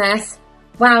seriousness,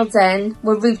 well done.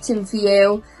 We're rooting for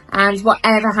you. And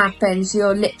whatever happens,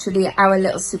 you're literally our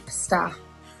little superstar.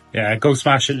 Yeah, go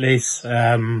smash it, Lise.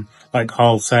 Like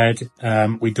Hall said,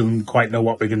 we don't quite know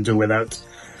what we can do without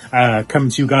coming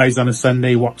to you guys on a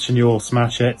Sunday watching you all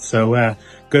smash it. So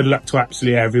good luck to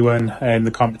absolutely everyone in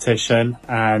the competition,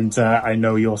 and I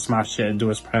know you'll smash it and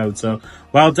do us proud. So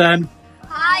well done.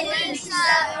 Hi,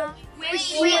 Lisa.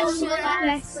 Wish you the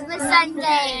best for the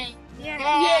Sunday.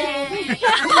 Yay!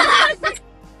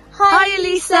 Hi,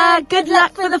 Elisa. Good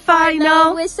luck for the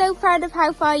final. We're so proud of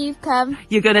how far you've come.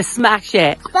 You're gonna smash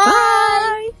it.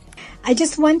 Bye. I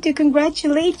just want to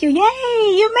congratulate you. Yay,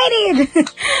 you made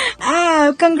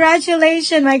it.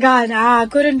 Congratulations, my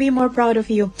God. Couldn't be more proud of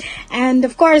you. And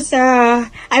of course,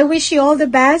 I wish you all the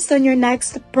best on your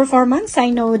next performance.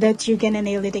 I know that you're gonna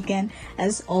nail it again.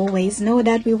 As always, know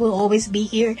that we will always be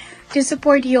here to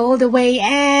support you all the way.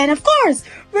 And of course,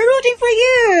 we're rooting for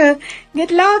you. Good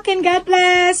luck and God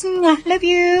bless. Love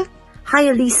you. Hi,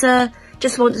 Elisa.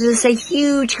 Just wanted to say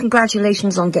huge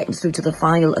congratulations on getting through to the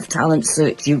final of Talent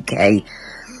Search UK.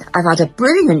 I've had a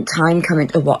brilliant time coming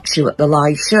to watch you at the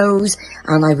live shows,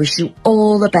 and I wish you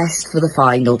all the best for the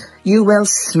final. You will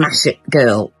smash it,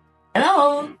 girl.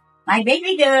 Hello, my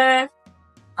baby girl.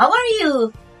 How are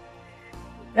you?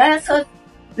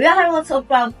 We are also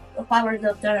proud of our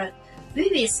daughter. We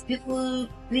wish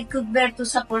we could bear to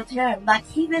support her, but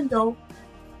even though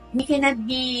we cannot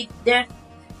be there,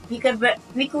 we could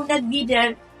not be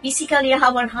there physically,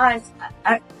 our hearts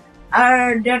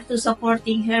are there to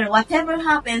supporting her. Whatever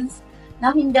happens,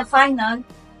 now in the final,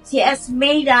 she has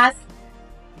made us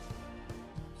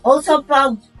also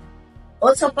proud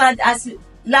as we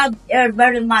love her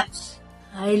very much.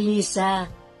 Hi, Lisa.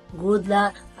 Good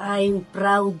luck. I'm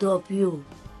proud of you.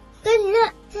 Good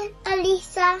luck,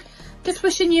 Elisa. Just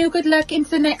wishing you good luck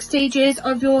into the next stages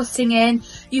of your singing.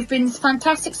 You've been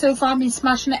fantastic so far, been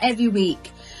smashing it every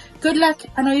week. Good luck.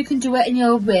 I know you can do it and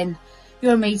you'll win.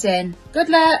 You're amazing. Good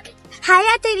luck. Hi,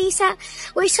 Ate Lisa.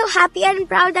 We're so happy and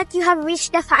proud that you have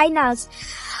reached the finals.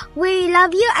 We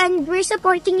love you and we're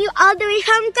supporting you all the way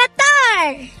from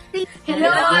Qatar.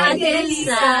 Hello, Ate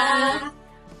Lisa.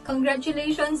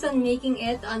 Congratulations on making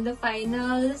it on the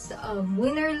finals.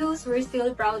 Win or lose, we're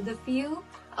still proud of you.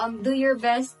 Do your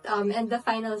best in the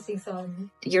final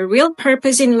season. Your real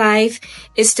purpose in life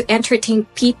is to entertain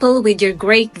people with your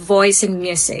great voice and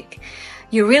music.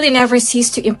 You really never cease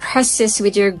to impress us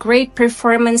with your great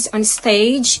performance on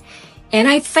stage. And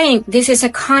I think this is a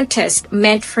contest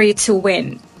meant for you to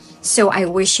win. So I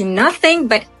wish you nothing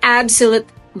but absolute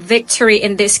victory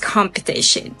in this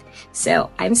competition.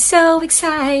 So I'm so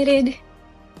excited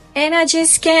and I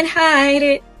just can't hide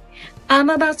it. I'm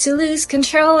about to lose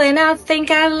control and I think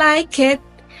I like it.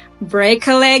 Break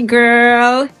a leg,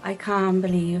 girl. I can't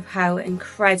believe how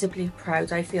incredibly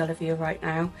proud I feel of you right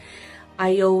now.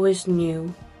 I always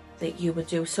knew that you would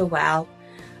do so well,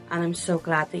 and I'm so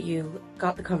glad that you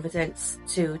got the confidence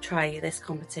to try this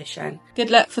competition. Good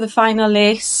luck for the final,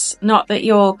 Lise. Not that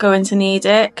you're going to need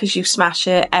it, because you smash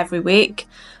it every week.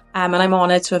 And I'm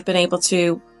honoured to have been able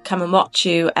to come and watch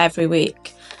you every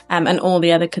week. And all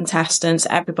the other contestants,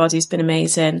 everybody's been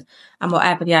amazing. And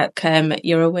whatever the outcome,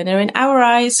 you're a winner in our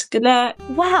eyes. Good luck.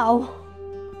 Wow.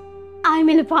 I'm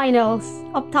in the finals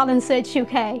of Talent Search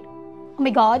UK. Oh my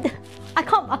God. I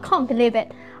can't believe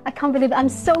it. I can't believe it. I'm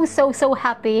so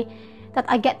happy that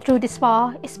I get through this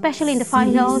far, especially in the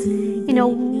finals. You know,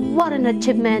 what an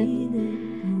achievement.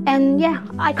 And yeah,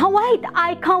 I can't wait.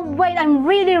 I'm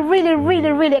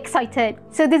really excited.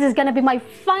 So this is gonna be my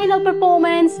final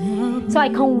performance. So I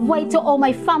can't wait to all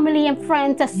my family and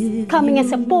friends that's coming and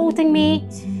supporting me.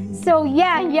 So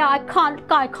yeah, I can't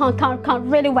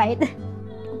really wait.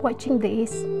 Watching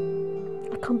this,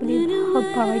 I can't believe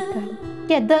how far I've come.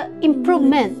 Yeah, the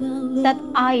improvement that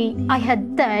I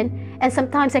had done, and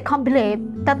sometimes I can't believe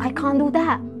that I can't do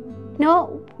that.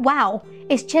 No, wow,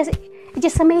 it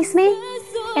just amazed me.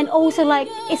 And also, like,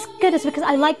 it's good because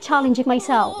I like challenging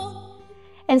myself.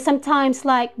 And sometimes,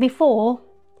 like before,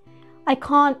 I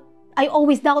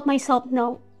always doubt myself.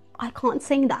 No, I can't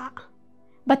sing that.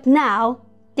 But now,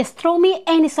 just throw me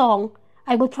any song.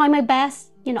 I will try my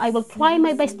best. You know, I will try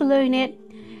my best to learn it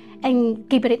and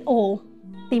give it all.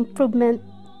 The improvement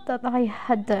that I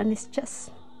had done is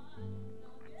just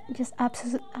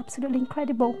absolutely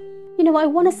incredible. You know, I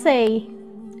want to say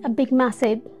a big,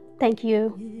 massive thank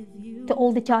you to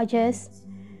all the judges.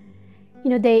 You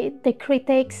know, the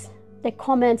critics, the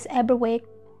comments every week,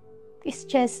 it's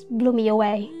just blew me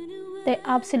away. They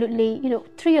absolutely, you know,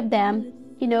 3 of them,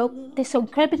 you know, they're so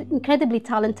incredibly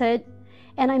talented,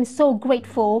 and I'm so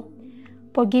grateful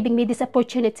for giving me this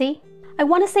opportunity. I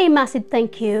want to say a massive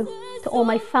thank you to all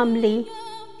my family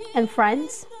and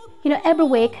friends. You know, every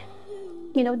week,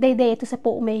 you know, they're there to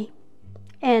support me.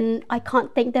 and I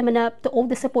can't thank them enough to all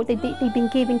the support they've been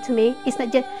giving to me. It's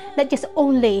not just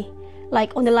only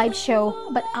like on the live show,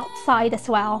 but outside as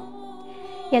well.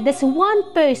 Yeah, there's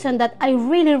one person that I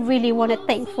really want to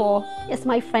thank for. It's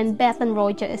my friend Bethan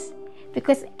Rogers,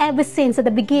 because ever since at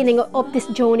the beginning of this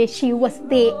journey, she was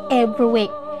there every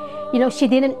week. You know, she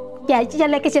didn't,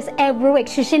 like it's just every week.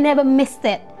 She never missed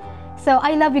it. So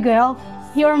I love you, girl.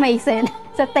 You're amazing.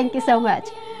 So thank you so much.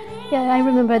 Yeah, I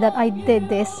remember that I did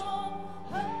this,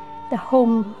 the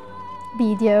home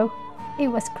video. It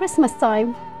was Christmas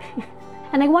time.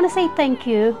 And I want to say thank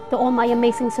you to all my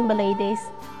amazing Zumba ladies.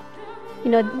 You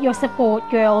know, your support,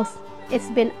 girls, it's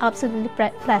been absolutely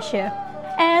pleasure.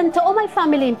 And to all my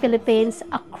family in Philippines,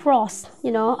 across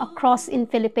in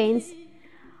Philippines,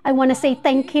 I want to say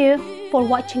thank you for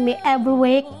watching me every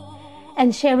week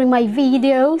and sharing my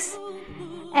videos.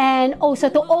 And also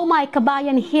to all my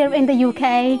kabayan here in the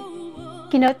UK,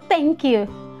 you know, thank you.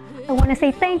 I want to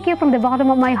say thank you from the bottom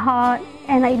of my heart,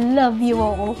 and I love you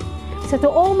all. So to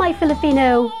all my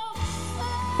Filipino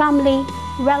family,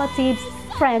 relatives,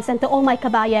 friends, and to all my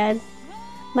kabayan,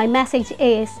 my message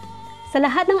is, sa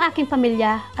lahat ng aking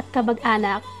pamilya at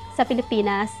kamag-anak sa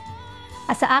Pilipinas,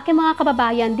 at sa aking mga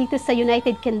kababayan dito sa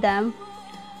United Kingdom,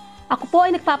 ako po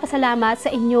ay nagpapasalamat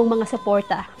sa inyong mga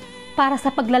suporta para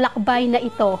sa paglalakbay na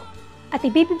ito, at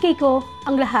ibibigay ko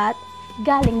ang lahat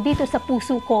galing dito sa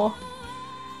puso ko,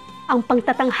 ang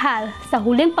pangtatanghal, sa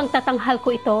huling pangtatanghal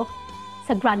ko ito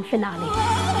sa grand finale.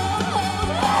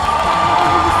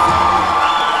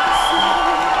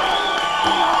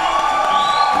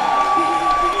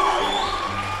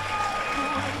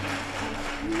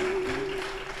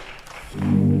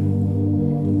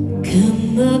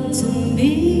 Come up to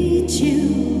meet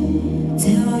you,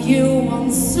 tell you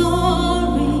I'm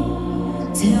sorry,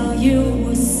 tell you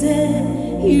I set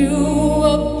you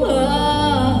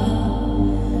apart.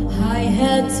 I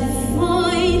had to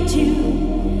find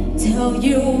you, tell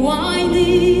you I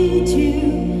need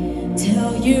you,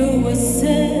 tell you I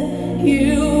set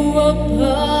you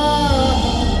apart.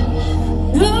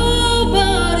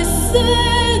 Nobody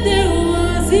said it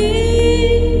was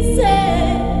easy.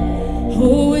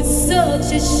 Oh, it's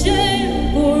such a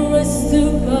shame for us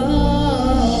to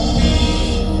part.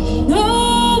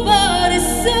 Nobody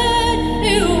said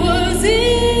it was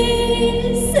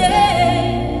easy.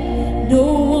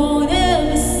 No one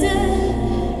ever said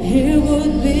it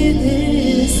would be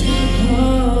this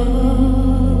hard.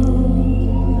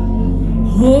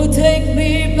 Oh, take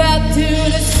me back to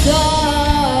the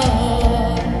start.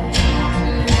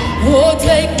 Oh,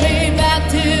 take me back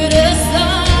to the start.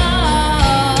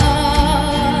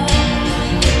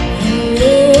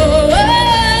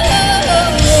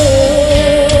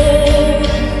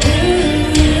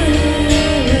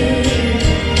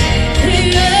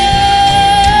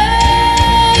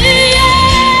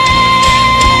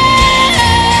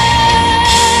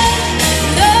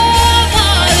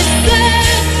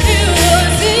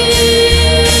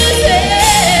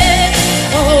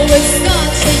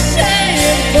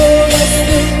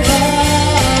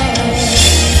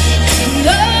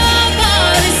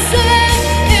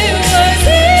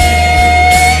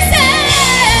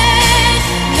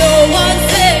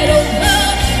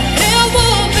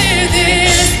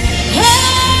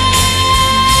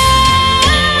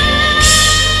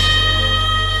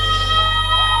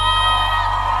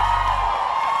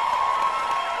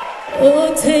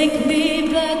 Oh, take me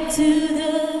back to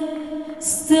the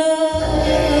start.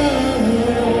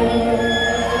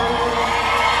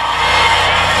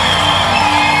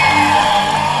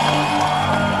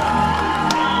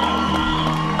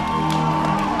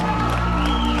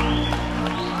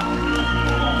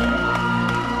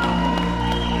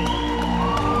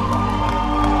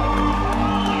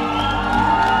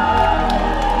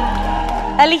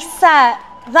 Elisa,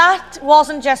 that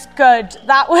wasn't just good,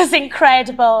 that was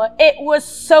incredible. It was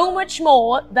so much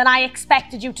more than I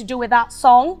expected you to do with that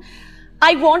song.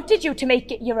 I wanted you to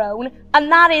make it your own,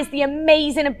 and that is the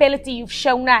amazing ability you've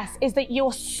shown us, is that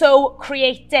you're so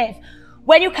creative.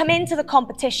 When you come into the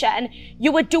competition,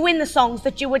 you were doing the songs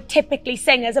that you would typically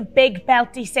sing as a big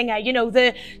belty singer, you know,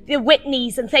 the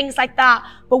Whitneys and things like that.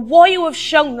 But what you have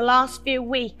shown the last few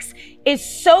weeks is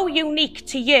so unique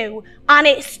to you, and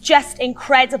it's just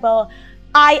incredible.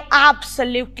 I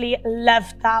absolutely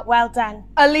loved that. Well done.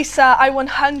 Elisa, I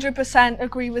 100%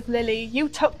 agree with Lily. You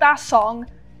took that song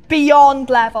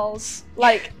beyond levels.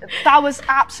 Like, that was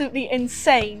absolutely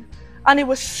insane. And it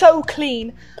was so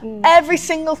clean. Every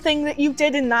single thing that you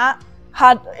did in that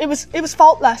it was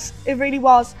faultless. It really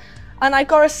was. And I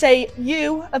gotta say,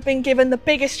 you have been given the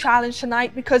biggest challenge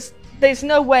tonight, because there's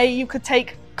no way you could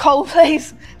take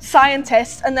Coldplay's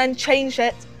Scientist and then change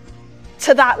it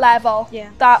to that level. Yeah.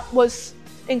 That was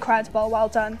incredible. Well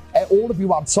done. All of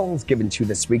you had songs given to you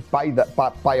this week by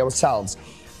ourselves,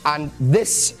 and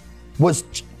this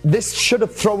should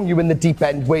have thrown you in the deep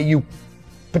end where you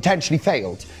potentially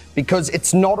failed, because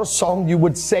it's not a song you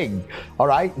would sing, all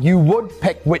right? You would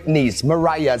pick Whitney's,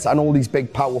 Mariah's, and all these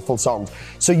big, powerful songs.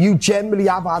 So you generally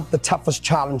have had the toughest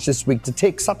challenge this week to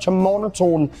take such a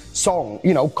monotone song,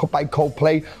 you know, by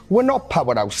Coldplay. We're not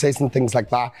powerhouses and things like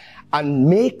that, and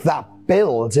make that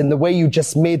build in the way you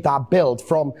just made that build,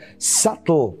 from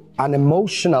subtle and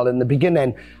emotional in the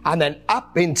beginning and then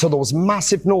up into those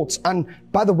massive notes. And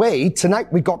by the way,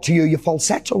 tonight we got to hear your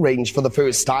falsetto range for the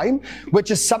first time, which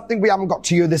is something we haven't got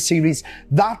to hear this series.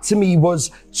 That to me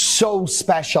was so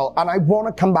special, and I want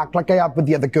to come back like I have with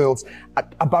the other girls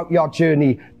about your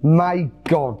journey. My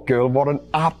God, girl, what an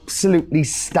absolutely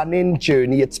stunning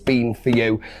journey it's been for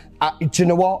you. Do you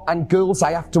know what? And girls,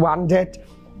 I have to hand it,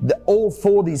 all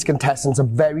four of these contestants are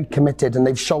very committed and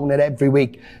they've shown it every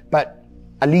week. But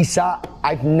Elisa,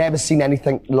 I've never seen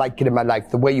anything like it in my life.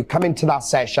 The way you come into that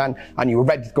session and you were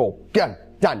ready to go. Done.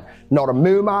 Not a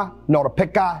murmur, not a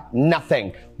picker,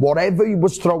 nothing. Whatever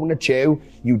was thrown at you,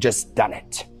 you just done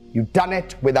it. You done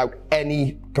it without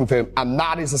any confirm. And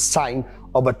that is a sign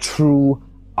of a true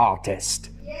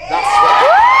artist. Yeah. That's right.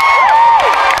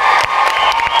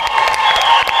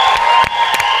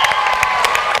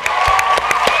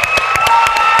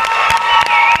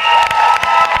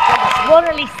 What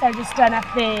Elisa just done up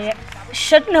there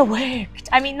shouldn't have worked.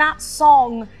 I mean, that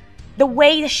song, the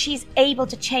way that she's able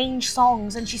to change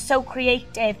songs and she's so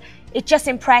creative, it just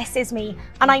impresses me.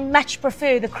 And I much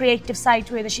prefer the creative side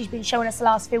to her that she's been showing us the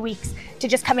last few weeks to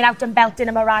just coming out and belting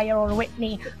a Mariah or a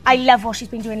Whitney. I love what she's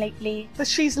been doing lately. But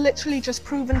she's literally just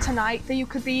proven tonight that you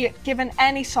could be given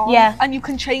any song and you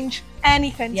can change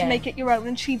anything to make it your own.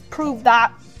 And she proved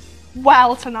that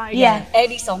well tonight. Yeah,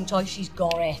 any song choice, she's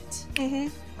got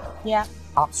it. Yeah.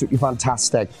 Absolutely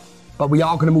fantastic. But we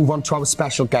are going to move on to our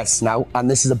special guests now, and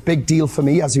this is a big deal for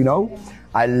me, as you know.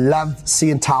 I love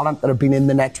seeing talent that have been in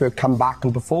the network come back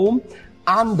and perform,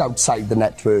 and outside the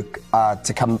network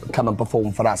to come and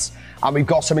perform for us. And we've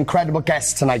got some incredible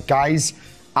guests tonight, guys,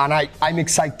 and I'm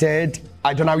excited.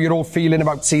 I don't know how you're all feeling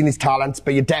about seeing these talents,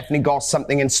 but you definitely got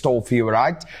something in store for you,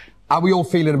 right? How are we all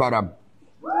feeling about them?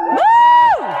 Woo!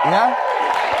 Yeah?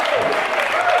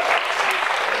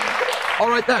 All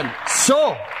right then,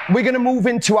 so we're going to move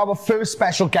into our first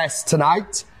special guest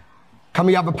tonight. Can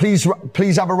we have a please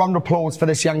have a round of applause for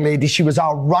this young lady? She was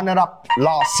our runner-up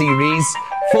last series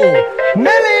for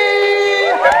Millie!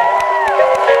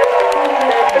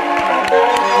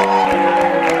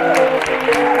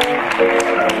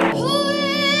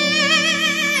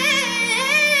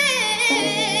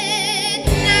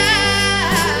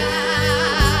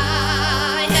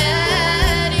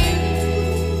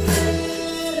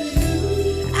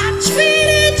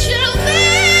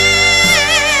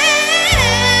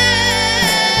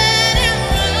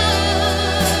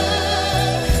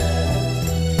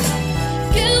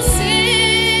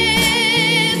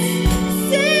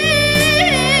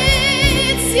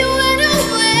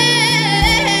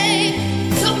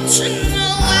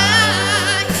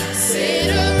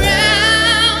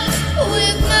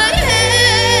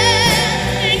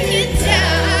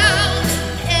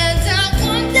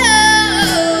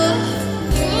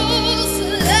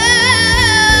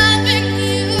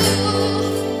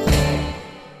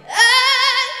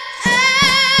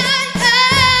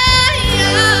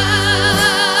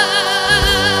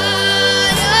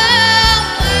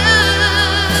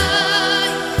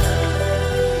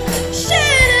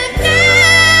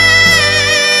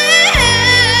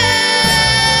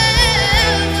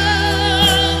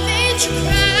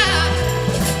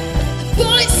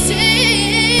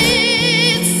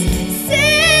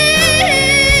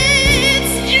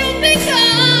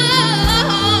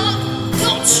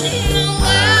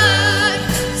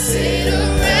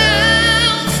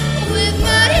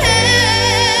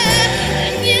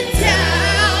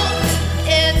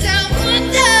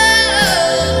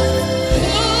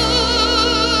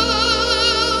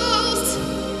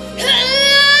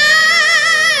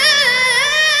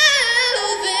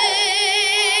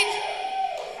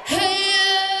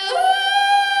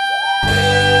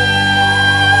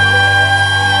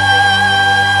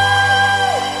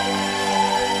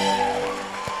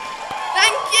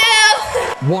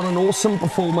 What an awesome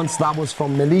performance that was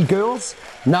from Millie, girls.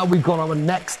 Now we've got our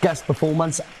next guest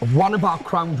performance, one of our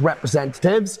crowned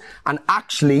representatives, and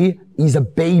actually, he's a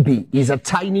baby. He's a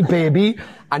tiny baby,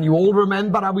 and you all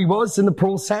remember how he was in the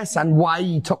process and why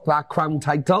he took that crown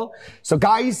title. So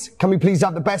guys, can we please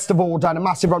have the best of order and a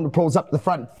massive round of applause up to the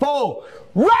front for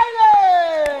Riley!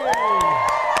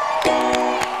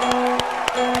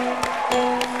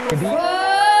 baby.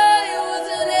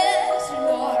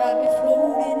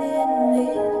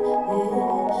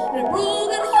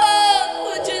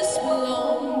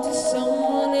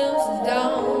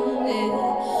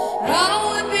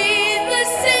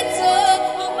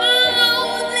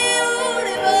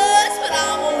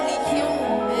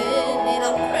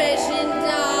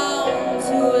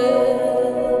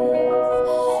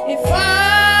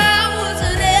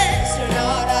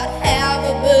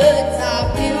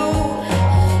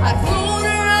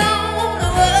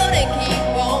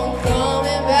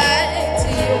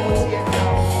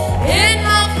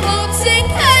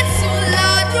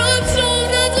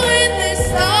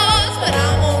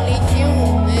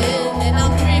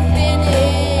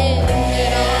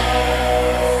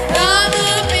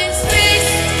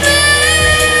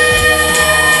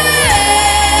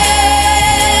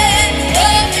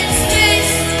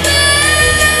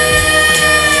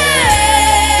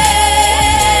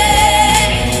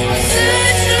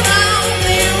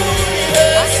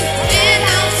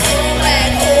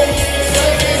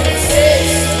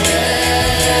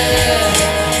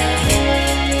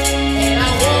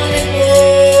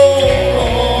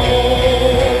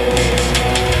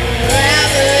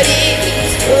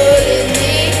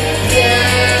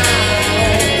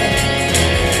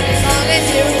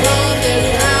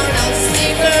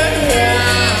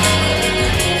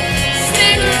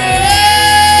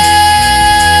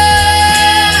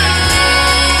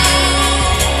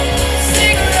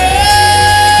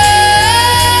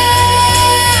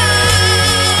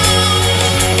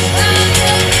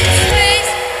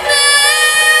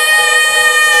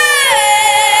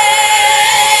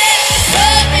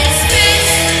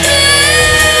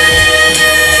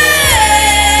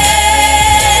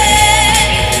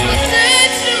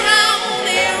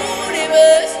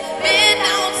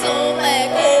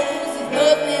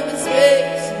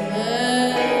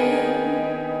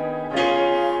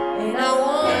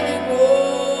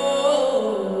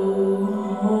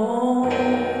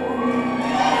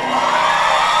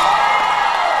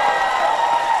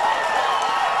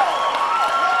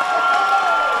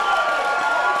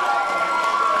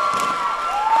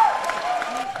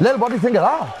 Lil, what do you think of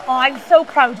that? Oh, I'm so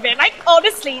proud of him. Like,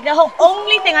 honestly, the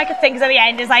only thing I could think of at the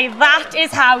end is like, that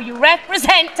is how you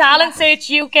represent Talent Search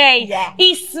UK. Yeah.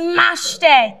 He smashed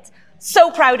it.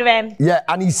 So proud of him. Yeah,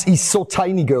 and he's so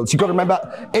tiny, girls. You've got to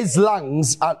remember, his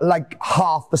lungs are like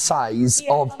half the size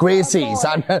of Gracie's.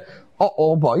 And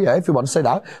oh boy, yeah, if you want to say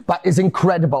that. But it's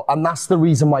incredible. And that's the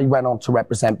reason why he went on to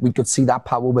represent. We could see that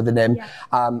power within him.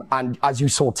 Yeah. And as you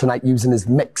saw tonight, using his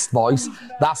mixed voice,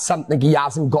 that's something he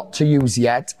hasn't got to use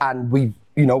yet. And we've,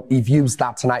 you know, he's used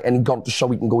that tonight and he got to show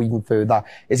he can go even further.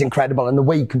 It's incredible. And the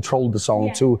way he controlled the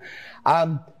song too.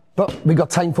 But we got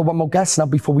time for one more guest now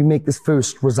before we make this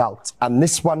first result. And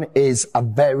this one is a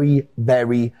very,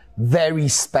 very, very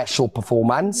special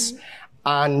performance.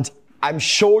 And I'm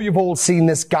sure you've all seen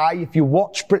this guy. If you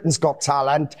watch Britain's Got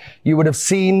Talent, you would have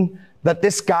seen that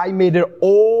this guy made it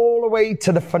all the way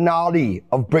to the finale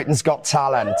of Britain's Got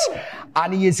Talent.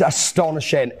 And he is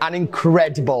astonishing and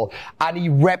incredible. And he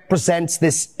represents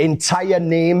this entire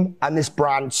name and this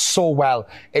brand so well.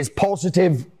 His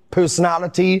positive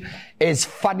personality, his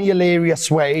funny, hilarious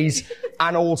ways,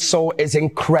 and also his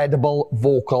incredible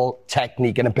vocal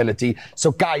technique and ability.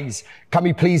 So guys, can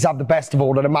we please have the best of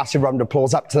all and a massive round of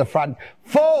applause up to the front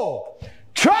for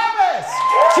Travis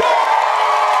Jones!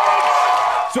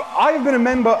 So I've been a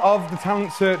member of the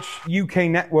Talent Search UK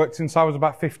network since I was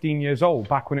about 15 years old,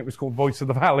 back when it was called Voice of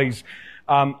the Valleys.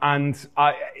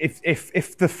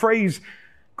 If the phrase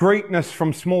greatness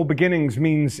from small beginnings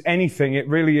means anything, it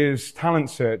really is Talent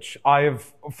Search. I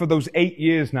have, for those 8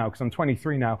 years now, because I'm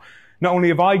 23 now, not only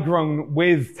have I grown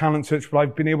with Talent Search, but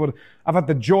I've had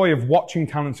the joy of watching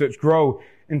Talent Search grow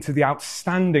into the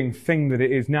outstanding thing that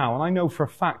it is now. And I know for a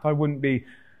fact I wouldn't be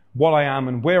what I am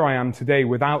and where I am today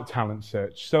without Talent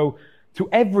Search. So to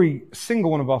every single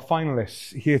one of our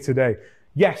finalists here today,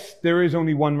 yes, there is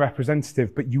only one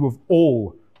representative, but you have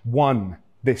all won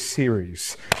this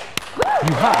series.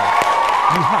 You have.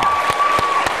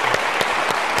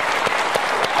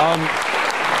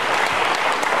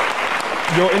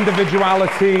 Your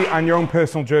individuality and your own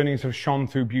personal journeys have shone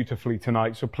through beautifully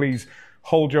tonight. So please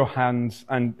hold your hands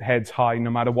and heads high no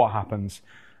matter what happens.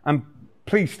 And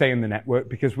please stay in the network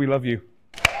because we love you.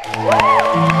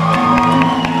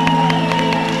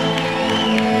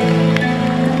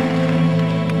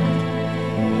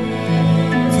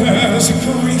 There's a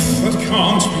grief that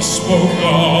can't be spoken.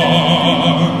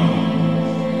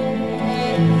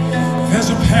 There's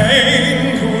a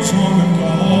pain goes on and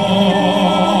on.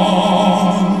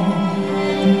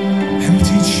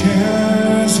 Empty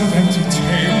chairs and empty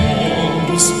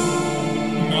tables.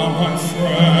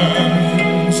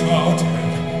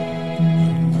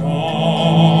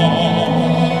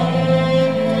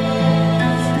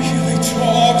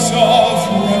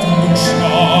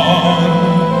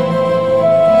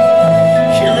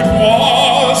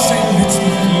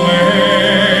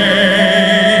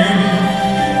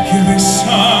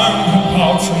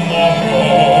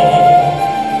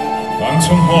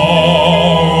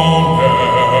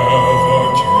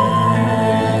 never came.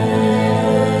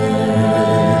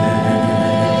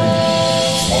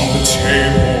 From the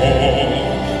table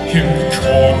in the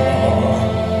corner,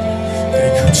 they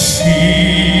could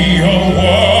see a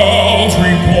world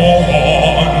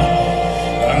reborn,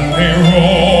 and they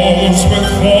rose with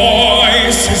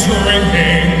voices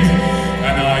ringing,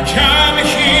 and I can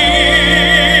hear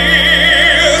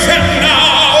them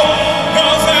now, the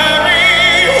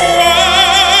very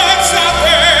words that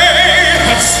they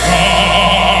had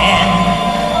sung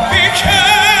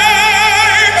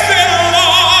became their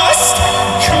last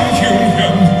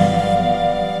communion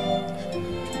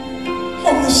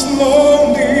on this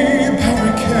lonely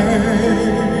barricade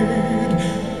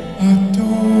at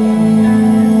dawn.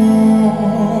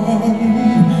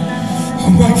 Oh,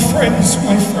 my friends,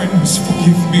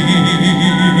 forgive me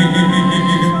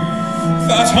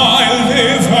that I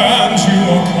live and you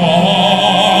are gone.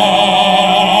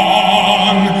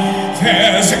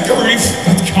 There's a grief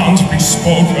that can't be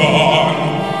spoken.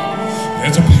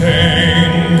 There's a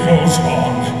pain goes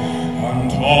on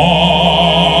and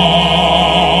on.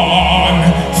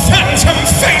 Phantom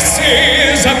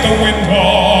faces at the window.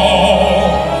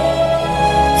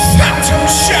 Phantom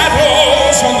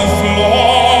shadows on the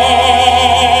floor.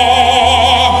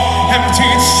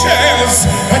 Empty chairs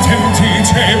at empty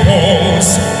tables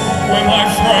where my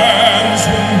friends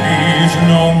will meet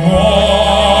no more.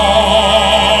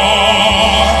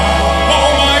 Oh,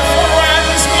 my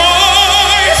friends,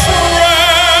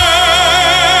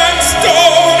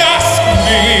 don't ask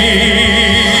me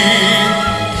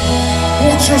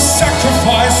what your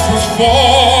sacrifice was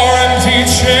for. Empty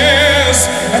chairs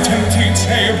at empty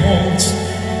tables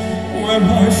where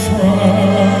my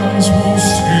friends will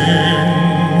sing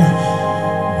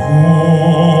no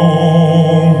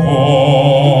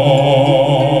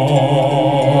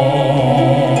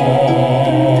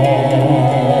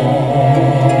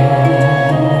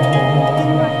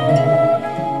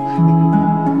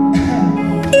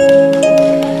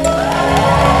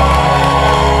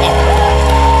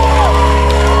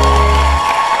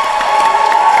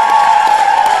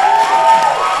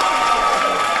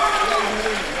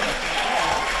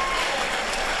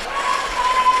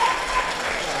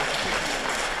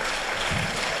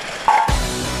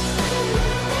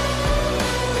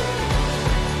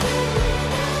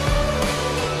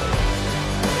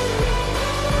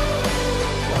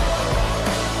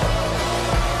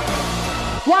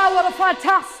Wow, what a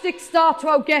fantastic start to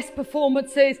our guest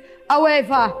performances.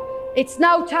 However, it's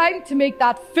now time to make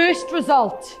that first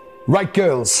result. Right,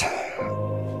 girls,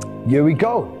 here we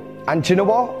go. And do you know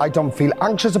what? I don't feel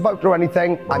anxious about it or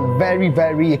anything. I'm very,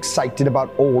 very excited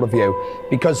about all of you,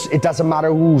 because it doesn't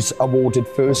matter who's awarded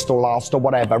first or last or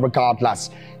whatever,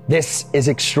 regardless. This is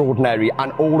extraordinary,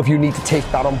 and all of you need to take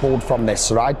that on board from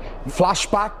this, right?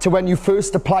 Flashback to when you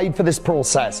first applied for this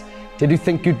process. Did you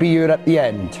think you'd be here at the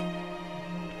end?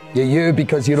 You're here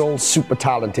because you're all super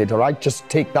talented, all right? Just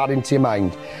take that into your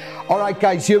mind. All right,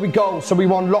 guys, here we go. So we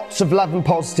want lots of love and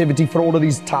positivity for all of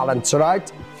these talents, all right?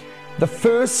 The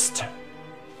first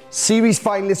series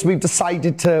finalist we've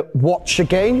decided to watch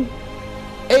again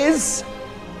is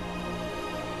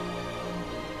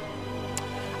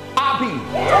Abby. Well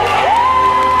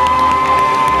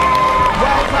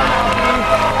done, Abby.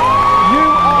 You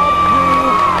are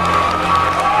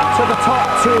through to the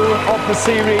top two of the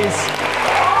series.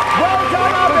 Well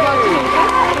done, Abby.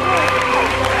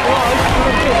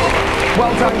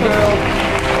 Well done, girl.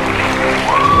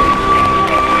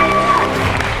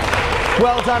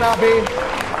 Well done, Abby.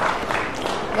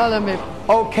 Well done, babe.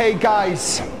 Okay,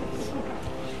 guys.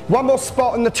 One more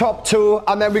spot in the top two,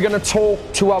 and then we're going to talk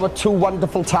to our two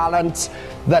wonderful talents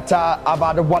that have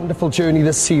had a wonderful journey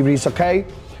this series, okay?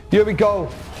 Here we go.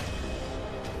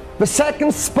 The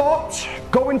second spot,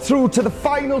 going through to the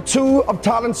final two of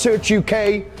Talent Search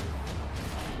UK,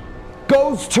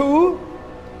 goes to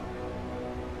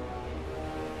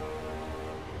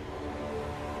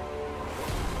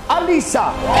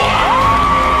Alisa.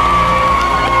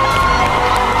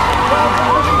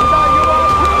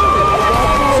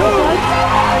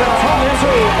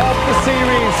 Of the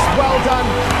series. Well done.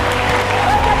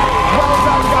 Well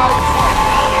done, guys.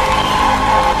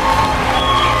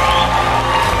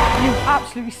 You've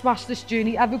absolutely smashed this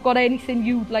journey. Have you got anything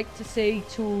you'd like to say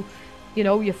to, you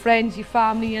know, your friends, your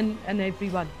family, and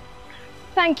everyone?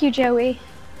 Thank you, Joey.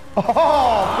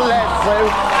 Oh, bless you.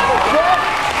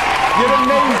 You're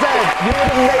amazing. You're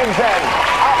amazing.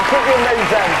 Absolutely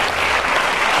amazing.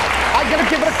 I'm going to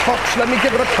give it a touch. Let me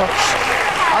give it a touch.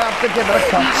 I have to give it a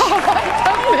touch.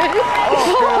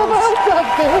 Oh, well done,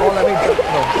 Bill. Oh, let me go.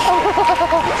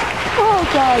 Oh,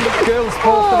 God. Girls,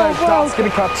 both of them. That's going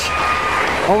to catch.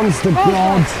 Honest to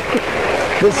God.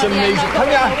 This is amazing. Come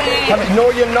here. Come here. No,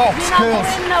 you're not, girls.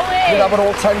 You're our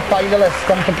all-time finalists.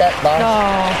 Don't forget that.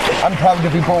 No. I'm proud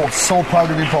of you both. So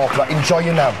proud of you both. Right, enjoy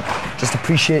it now. Just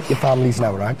appreciate your families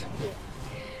now, right?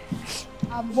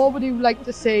 What would you like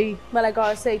to say? Well, I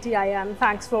gotta say to Ian,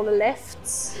 thanks for all the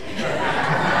lifts.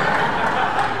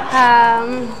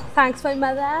 Thanks my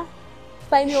mother,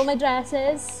 buying me all my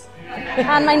dresses,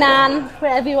 and my nan,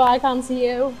 wherever you are, I can't see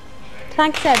you.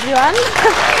 Thanks everyone.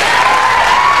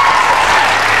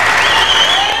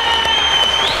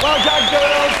 Well done,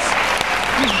 girls.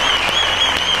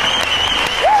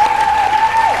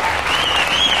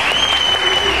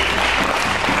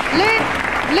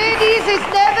 Ladies, it's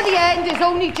never the end, it's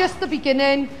only just the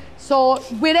beginning. So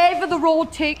wherever the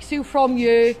road takes you from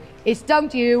here, it's down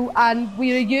to you, and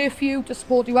we're here for you to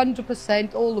support you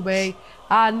 100% all the way.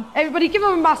 And everybody give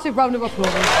them a massive round of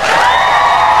applause.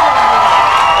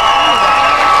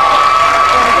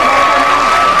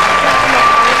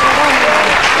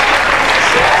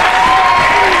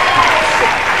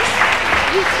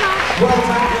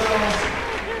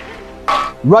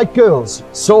 Right, girls,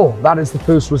 so that is the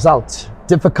first result.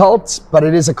 Difficult, but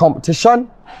it is a competition.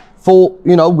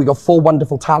 We got 4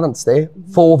 wonderful talents there,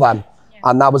 4 of them. Yeah.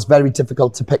 And that was very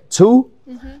difficult to pick 2.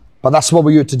 But that's what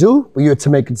we're here to do. We're here to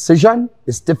make a decision.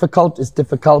 It's difficult,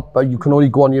 but you can only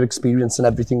go on your experience and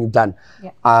everything you've done.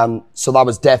 Yeah. So that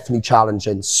was definitely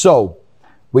challenging. So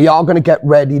we are going to get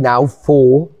ready now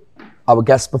for our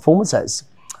guest performances.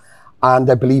 And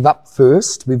I believe up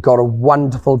first, we've got a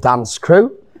wonderful dance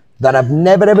crew that have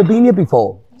never ever been here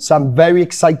before. So I'm very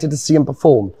excited to see them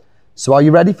perform. So are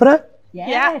you ready for it?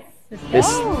 Yes.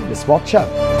 Let's watch it.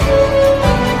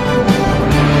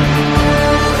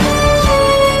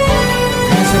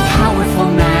 There's a powerful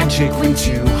magic when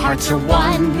 2 hearts are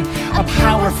one. A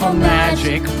powerful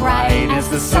magic bright as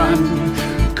the sun.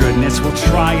 Goodness will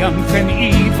triumph and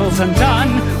evil's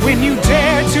undone when you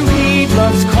dare to heed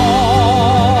love's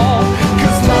call.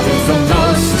 'Cause love is the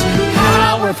most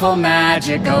powerful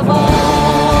magic of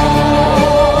all.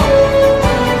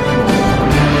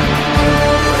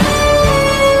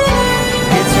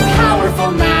 It's a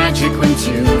powerful magic when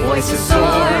 2 voices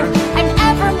soar, and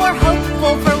ever more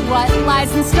hopeful for what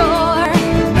lies in store.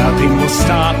 Nothing will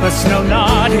stop us, no,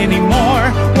 not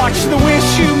anymore. Watch the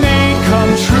wish you make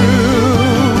come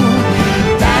true.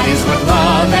 That is what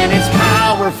love and its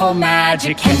powerful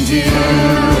magic can do.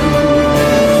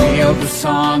 Feel the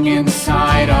song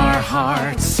inside our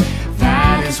hearts.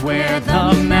 That is where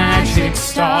the magic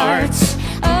starts.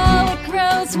 Oh, it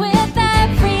grows with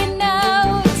every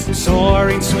note,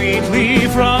 Soaring sweetly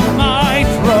from my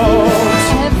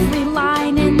throat. every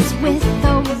line ends with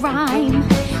a rhyme.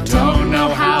 Don't know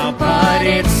how, but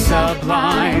it's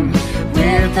sublime.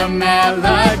 With a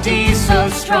melody so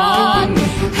strong,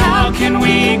 how can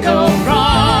we go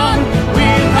wrong?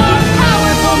 With our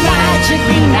powerful magic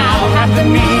we now have the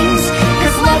means.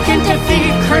 'Cause love can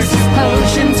defeat curses,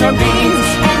 potions, or beans.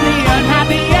 And the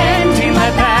unhappy ending,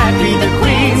 let that be the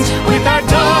queen's. With our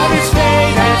daughter's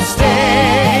fate at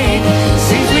stake,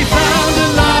 seems we found a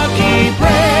lucky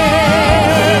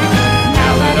break.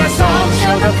 Now let our song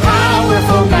show the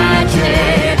powerful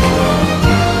magic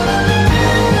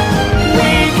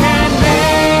we can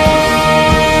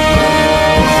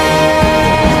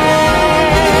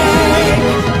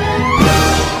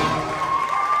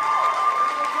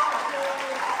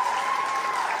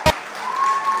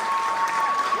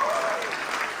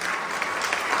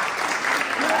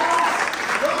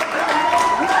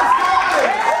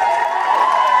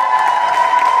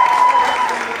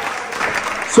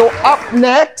So up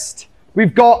next,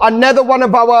 we've got another one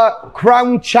of our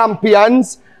crown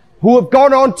champions who have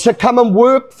gone on to come and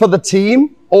work for the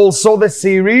team also this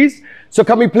series. So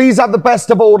can we please have the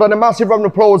best of all and a massive round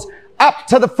of applause up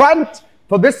to the front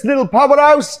for this little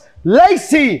powerhouse,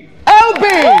 Lacey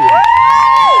Elby.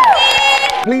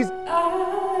 Please.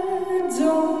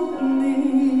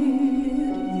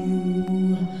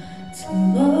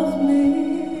 Love me.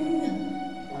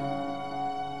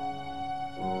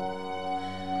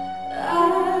 I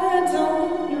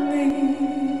don't need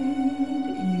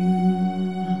you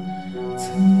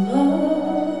to love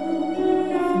me.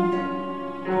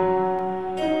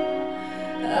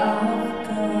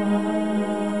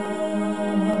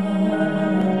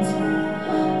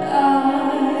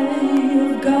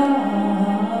 I've got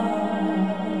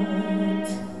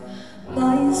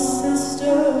my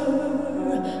sister.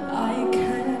 I can't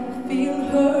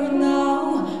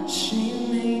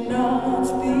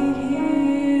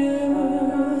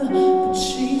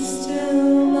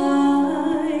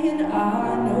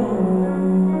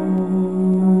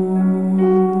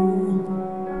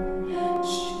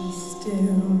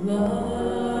still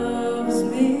loves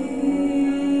me.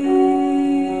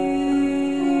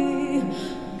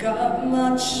 Got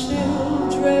my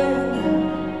children,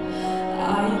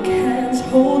 I can't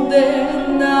hold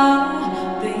them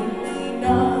now. They may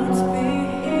not be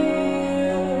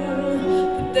here,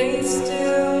 but they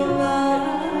still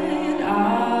mine.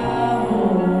 I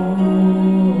hope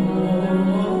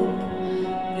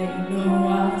they know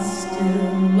I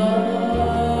still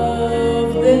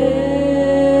love them.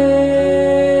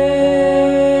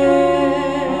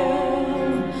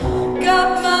 Got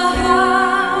my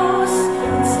house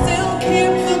and still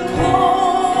keep the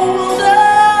cold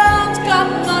out. Got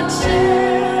my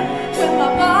chair when my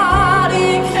body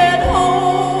can't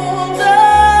hold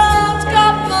out.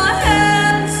 Got my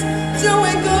hands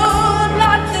doing good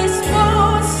like they're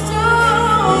supposed to.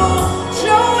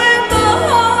 Showing my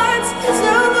heart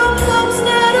to the folks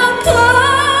that I'm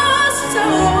close to.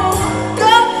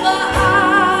 Got my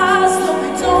eyes, though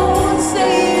they don't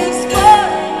say it's good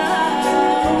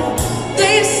now.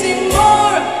 They see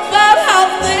more about how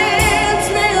things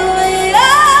really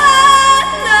are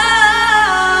now.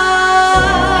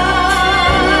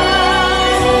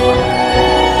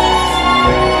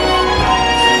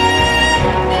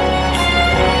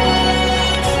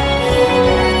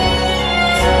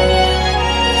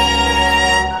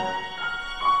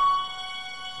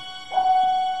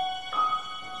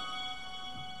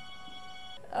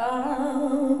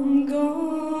 I'm gonna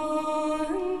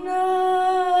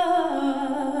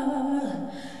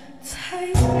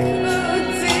take a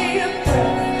deep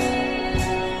breath.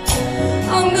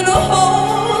 I'm gonna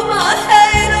hold my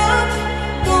head up,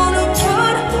 gonna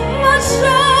put my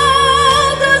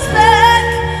shoulders back,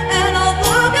 and I'll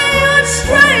look at you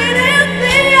straight in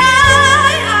the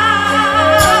eye.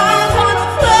 I'm gonna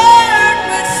flirt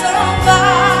with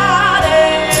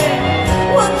somebody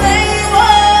when they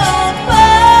walk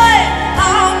by.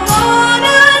 I'm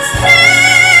gonna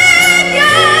sing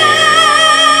it,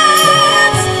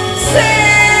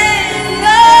 sing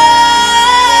it.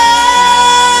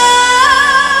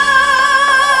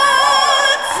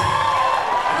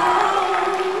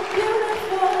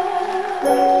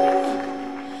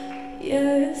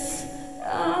 Yes,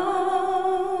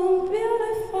 I'm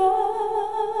beautiful.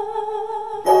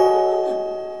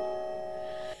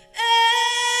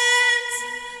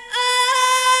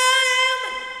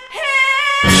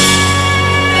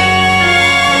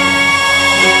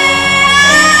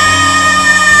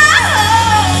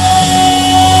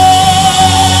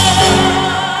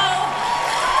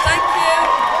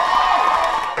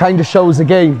 Kind of shows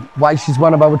again why she's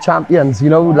one of our champions, you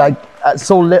know, like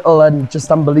so little and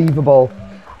just unbelievable.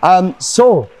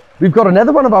 So we've got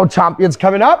another one of our champions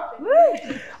coming up.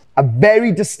 A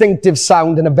very distinctive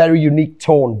sound and a very unique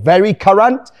tone, very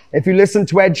current. If you listen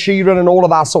to Ed Sheeran and all of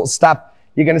that sort of stuff,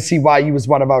 you're going to see why he was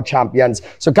one of our champions.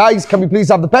 So guys, can we please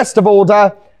have the best of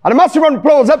order and a massive round of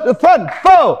applause up to the front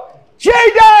for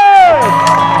Jaden!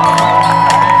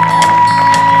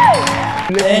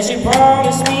 Then she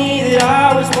promised me that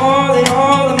I was more than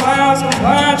all the miles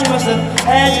combined. You must have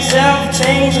had yourself a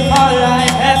change of heart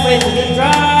life halfway through the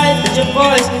drive. But your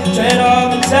voice tread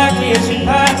off exactly as you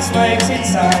passed my exit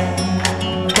sign.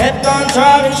 Kept on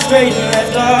driving straight and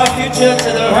left our future to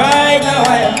the right. Now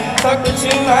I am stuck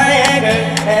between my anger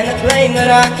and the blame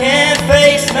that I can't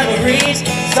face. Memories,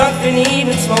 something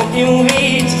even smoking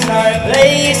weeds is not a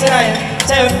place. And I am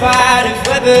terrified of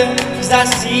weather, cause I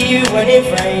see you when it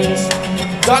rains.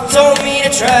 Doc told me to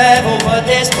travel, but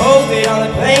there's COVID on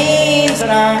the planes.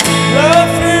 And I love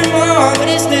her mom, but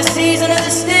it's the season of the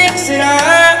sticks. And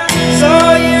I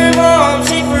saw your mom,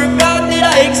 she forgot that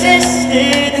I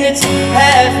existed. And it's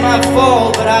half my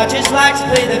fault, but I just like to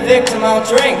play the victim. I'll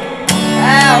drink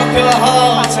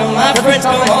alcohol till my friends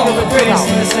come home for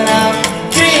Christmas. And I'll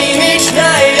dream each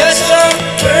night of some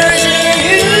version of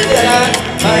you that I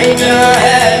might not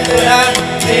have, but I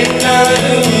did not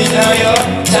lose. Now you're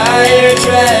tire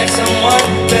tracks on one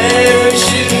pair of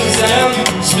shoes. I'm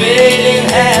split in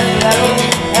half, but I don't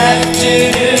have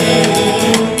to do.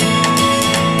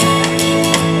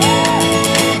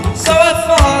 So I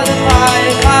thought if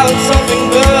I found something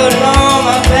good and all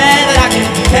my bad, that I can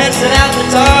cancel out the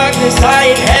darkness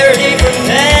I inherited from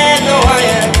dad. No, I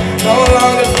am no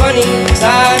longer funny, cause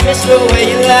I miss the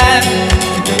way you laugh.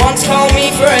 You once called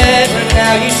me forever,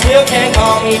 now you still can't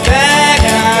call me back.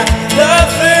 And I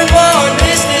love her more, but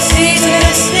it's the season of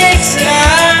the sticks. And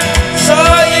I saw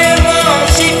your mom,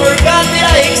 she forgot that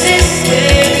I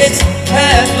existed. It's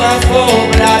half my fault,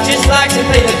 but I just like to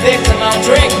play the victim. I'll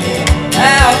drink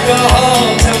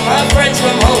alcohol till my friends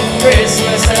come home for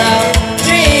Christmas. And I'll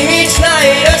dream each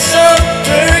night of some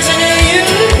version of you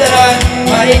that I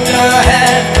might not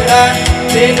have, but I I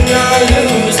did not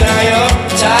lose. Now your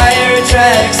tire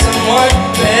attracts someone,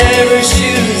 pair of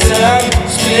shoes that I'm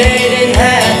split in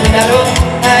half, and I don't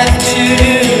have to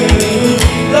do.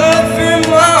 Love for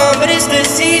mom, but it's the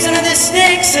season of the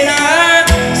sticks, and I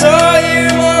saw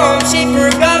your mom, she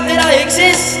forgot that I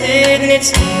existed, and it's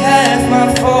half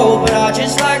my fault, but I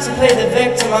just like to play the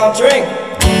victim. I'll drink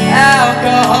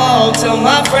alcohol till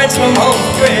my friends come home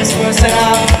for Christmas, and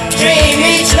I'll dream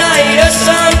each night of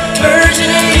some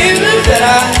version of you that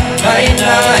I might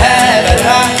not have, but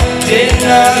I did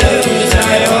not lose.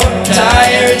 Now your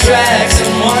tire tracks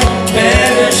and one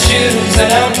pair of shoes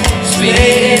that I'm split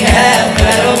in half, but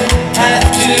I don't have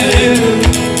to do,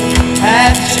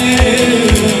 have to do.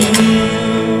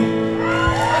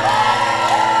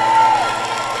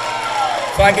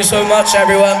 Thank you so much,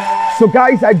 everyone. So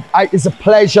guys, it's a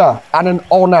pleasure and an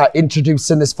honour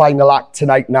introducing this final act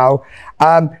tonight now.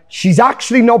 She's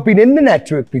actually not been in the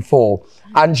network before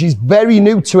and she's very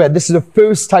new to it. This is her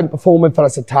first time performing for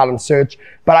us at Talent Search,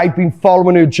 but I've been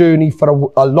following her journey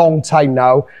for a long time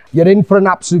now. You're in for an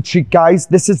absolute treat, guys.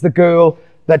 This is the girl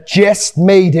that just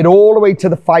made it all the way to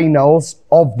the finals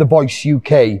of The Voice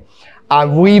UK.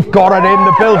 And we've got her in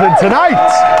the building tonight.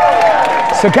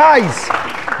 So guys,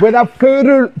 without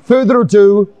further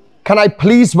ado, can I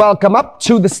please welcome up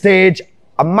to the stage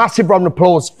a massive round of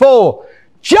applause for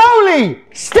Jolie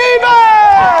Stevens!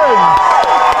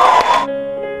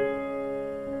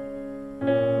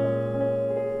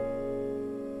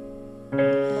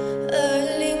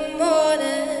 Early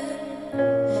morning,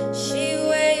 she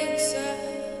wakes up,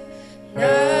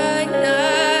 knock,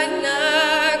 knock,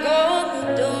 knock on the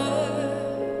door.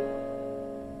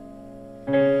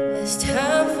 It's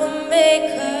time for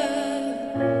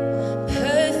makeup,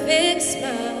 perfect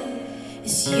smile.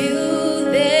 It's you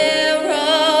they're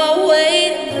all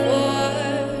waiting for.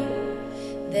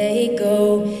 They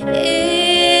go,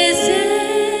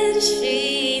 isn't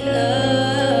she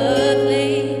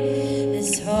lovely?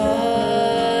 This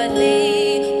Hollywood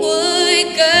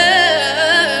girl.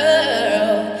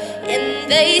 And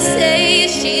they say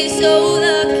she's so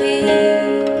lucky.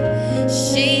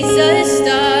 She's a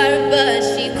star, but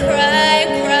she cries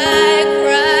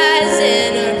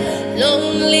in her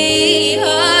lonely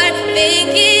heart,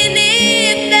 thinking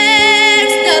if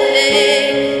there's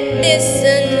nothing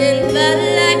missing in my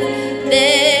life,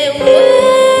 then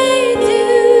why do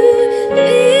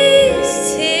these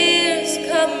tears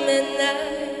come at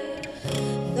night?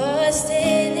 Lost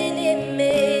in an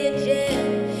image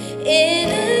and in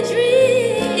a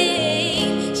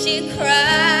dream, she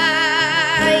cries.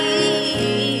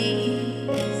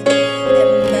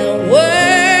 And my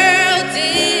world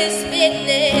is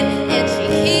spinning and she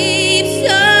keeps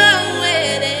on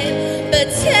winning. But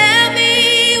tell me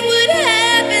what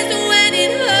happens when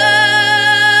it hurts.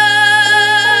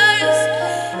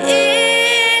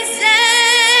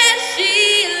 Isn't she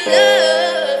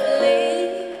lovely?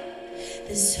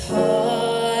 This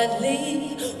Hollywood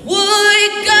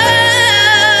girl.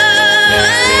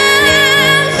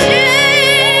 She's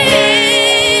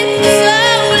so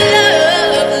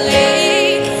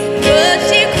lovely, but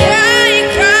she cry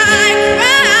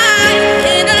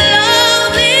in a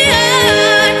lonely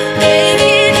heart,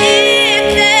 thinking if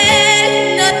there's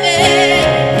nothing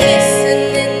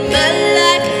missing in my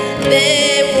life,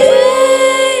 then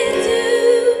why do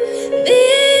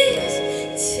these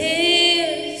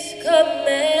tears come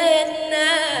at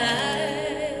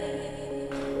night?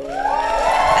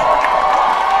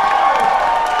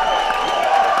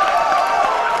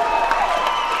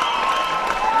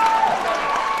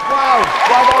 Wow.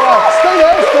 Stay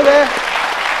there.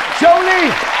 Jolie!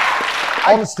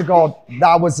 Honest to God,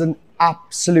 that was an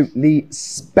absolutely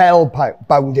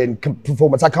spellbinding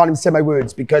performance. I can't even say my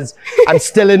words because I'm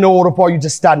still in awe of what you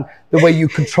just done, the way you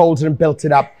controlled it and built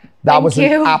it up. That was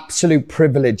an absolute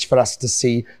privilege for us to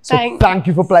see. So thank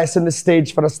you for blessing the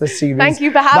stage for us this series. Thank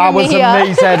you for having me here. That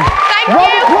was amazing.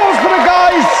 Round of applause for the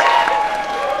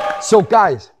guys. So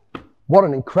guys, what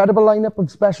an incredible lineup of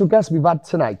special guests we've had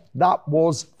tonight. That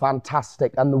was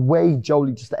fantastic. And the way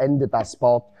Jolie just ended that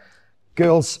spot,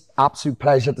 girls, absolute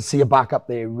pleasure to see you back up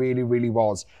there. It really, really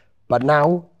was. But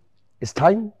now it's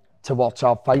time to watch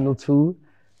our final two.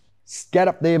 Get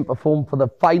up there and perform for the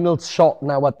final shot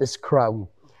now at this crown.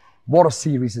 What a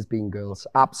series it's been, girls.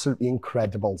 Absolutely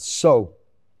incredible. So,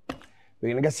 we're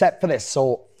going to get set for this.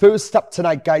 So, first up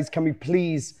tonight, guys, can we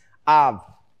please have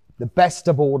the best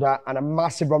of order and a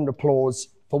massive round of applause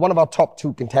for one of our top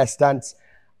two contestants,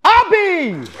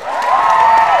 Abby!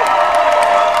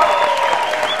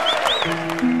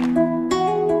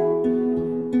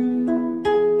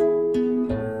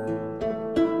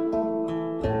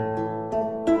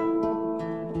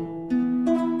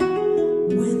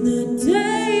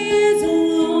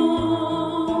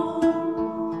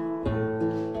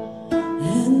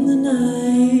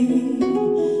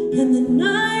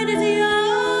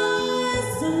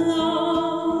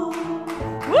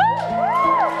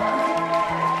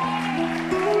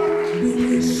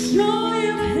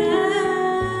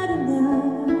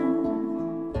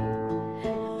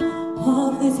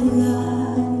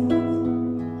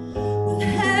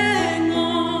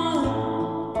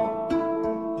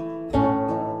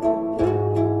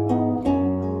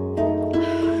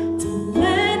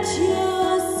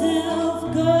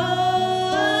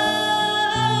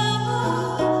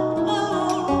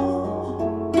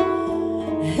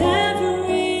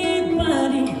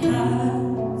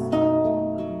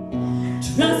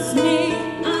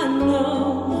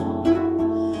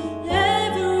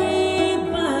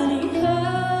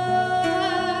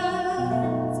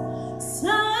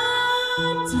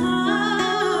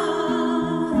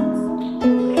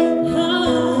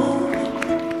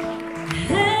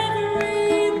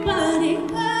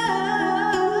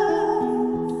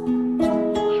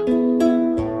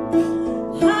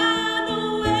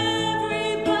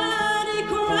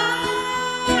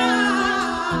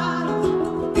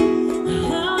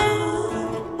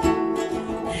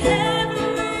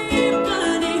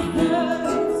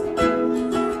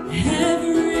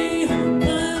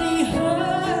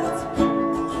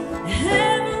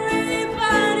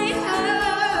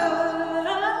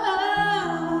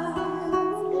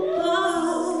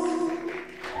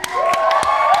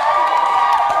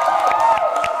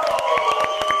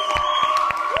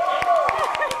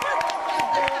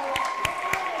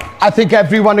 I think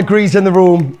everyone agrees in the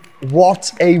room.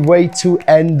 What a way to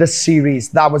end the series.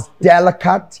 That was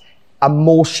delicate,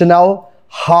 emotional,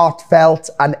 heartfelt,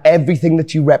 and everything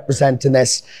that you represent in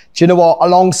this. Do you know what?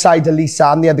 Alongside Elisa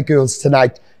and the other girls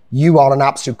tonight, you are an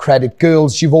absolute credit.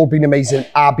 Girls, you've all been amazing.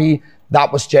 Abby,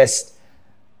 that was just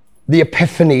the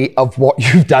epiphany of what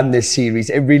you've done this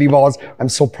series. It really was. I'm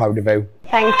so proud of you.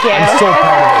 Thank you. I'm so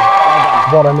proud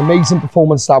of you. What an amazing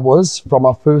performance that was from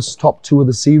our first top 2 of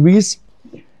the series.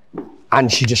 And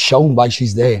she just shown why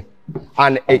she's there.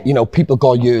 And, you know, people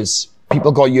got years.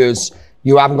 People got years.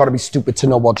 You haven't got to be stupid to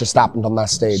know what just happened on that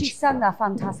stage. She sang that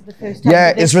fantastic the first time. Yeah,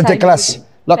 it's ridiculous.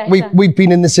 Look, we've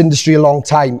been in this industry a long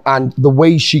time, and the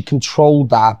way she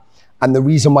controlled that, and the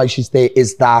reason why she's there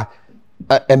is that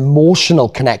emotional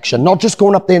connection. Not just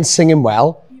going up there and singing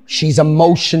well. She's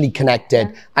emotionally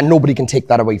connected, and nobody can take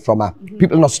that away from her.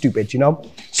 People are not stupid, you know?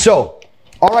 So,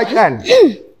 all right then.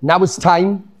 Now it's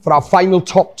time for our final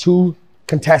top 2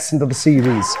 contestant of the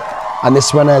series. And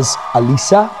this one is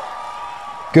Elisa.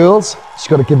 Girls, she's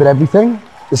got to give it everything.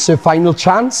 This is her final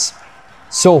chance.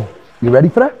 So, you ready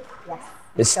for it? Yes.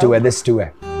 Let's do it, let's do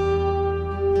it.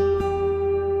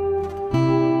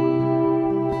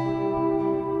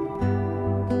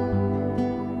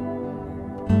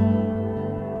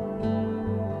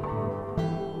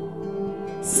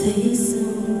 Say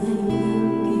something,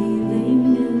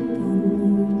 giving up on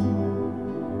you.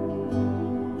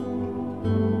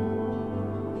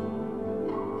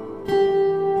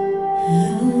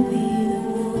 I'll be the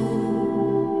one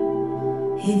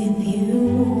if you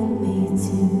want me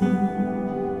to.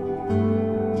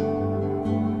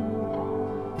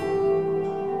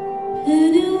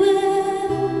 Anywhere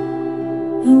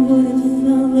I would have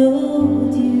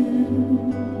followed you.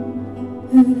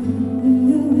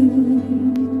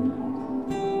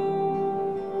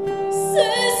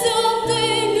 Say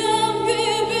something, I'm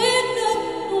giving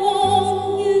up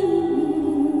on you.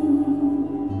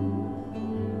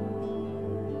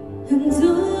 And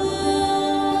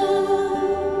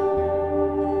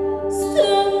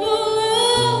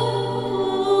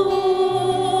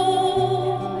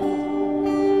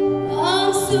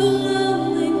I'm still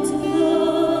learning to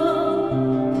love,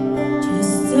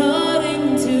 just starting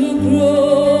to grow.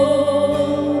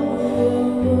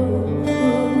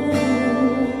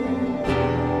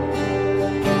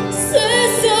 Say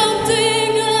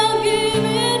something, I'm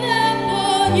giving up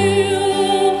on you.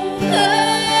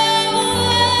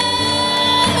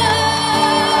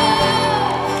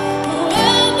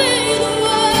 I'll be the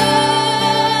one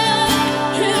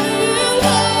if you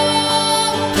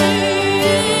want me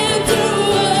to.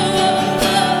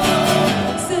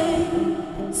 Say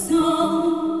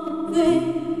something,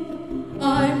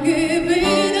 I'm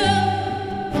giving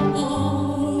up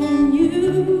on you.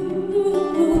 I'll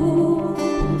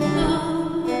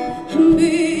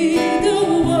be the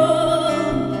one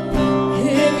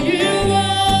if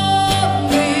you want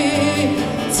me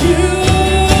to.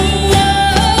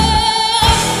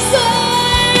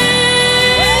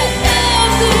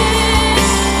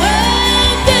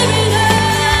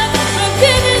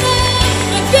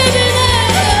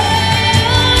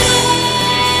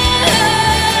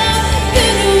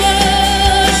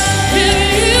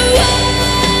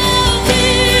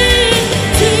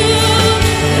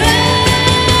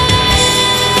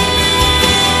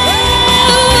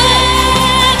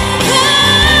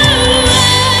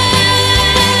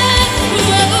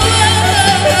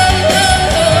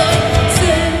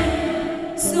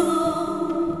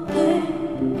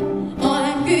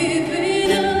 I'm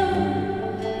giving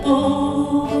up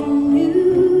on you.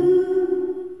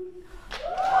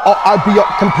 Oh, I'll be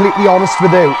completely honest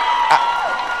with you.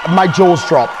 My jaw's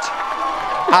dropped.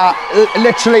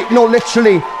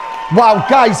 Literally. Wow,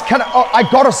 guys, I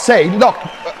gotta say, look,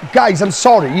 guys, I'm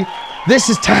sorry. This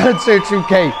is Talent Search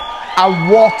UK. And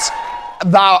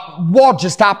what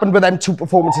just happened with them 2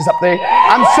 performances up there?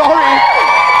 I'm sorry.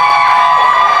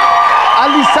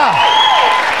 Elisa.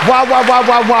 Wow.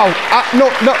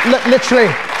 Literally.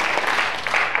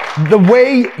 The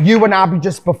way you and Abby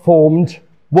just performed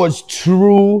was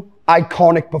true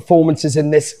iconic performances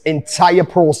in this entire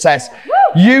process.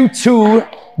 You two,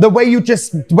 the way you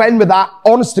just went with that,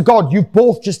 honest to God, you've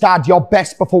both just had your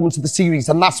best performance of the series,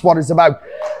 and that's what it's about.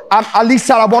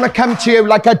 Elisa, I want to come to you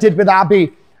like I did with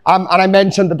Abby, and I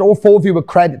mentioned that all 4 of you were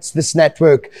credits to this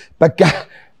network, but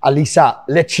Elisa,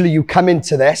 literally you come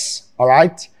into this, all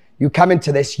right? You come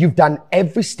into this, you've done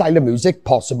every style of music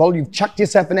possible, you've chucked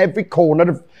yourself in every corner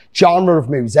of genre of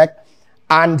music,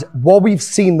 and what we've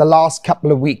seen the last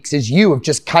couple of weeks is you have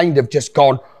just kind of just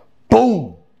gone,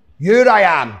 boom, here I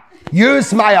am.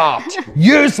 Here's my art.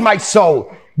 Here's my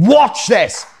soul. Watch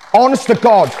this. Honest to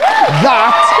God,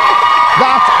 Alisa,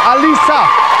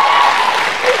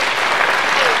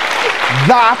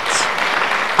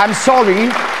 I'm sorry,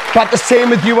 but the same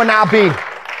with you and Abby.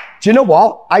 Do you know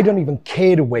what? I don't even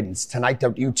care who wins tonight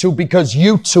out you two, because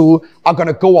you two are going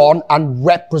to go on and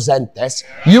represent this.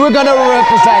 You are going to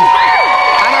represent.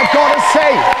 And I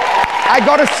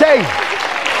gotta say,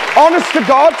 honest to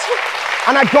God,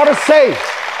 and I gotta say,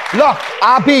 look,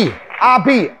 Abby,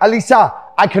 Alisa,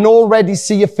 I can already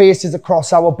see your faces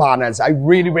across our banners. I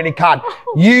really, really can.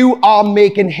 You are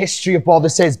making history of what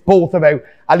this is, both of you.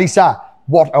 Alisa,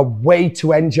 what a way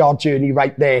to end your journey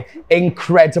right there.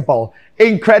 Incredible.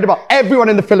 Incredible. Everyone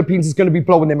in the Philippines is going to be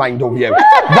blowing their mind over you.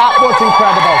 That was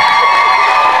incredible.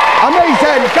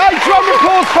 Amazing. Guys, round of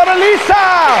applause for Alisa.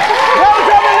 Well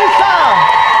done, Alisa.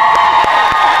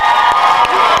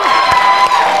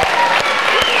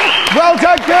 Well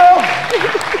done, girl.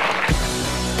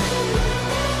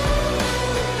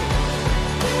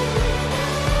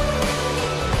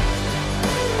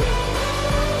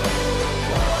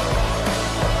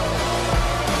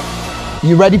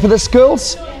 You ready for this,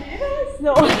 girls?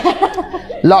 No.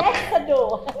 Look,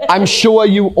 I'm sure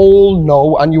you all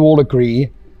know and you all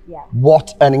agree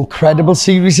what an incredible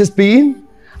series has been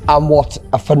and what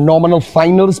a phenomenal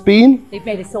final has been. They've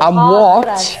made it so hard for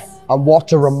us. And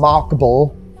what a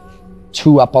remarkable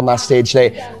two up on that stage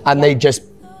there. And they just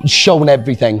shown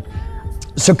everything.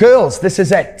 So girls, this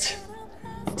is it.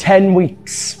 10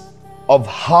 weeks of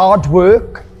hard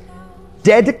work,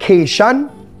 dedication,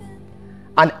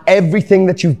 and everything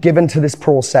that you've given to this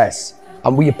process.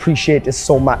 And we appreciate this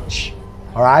so much,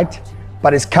 all right?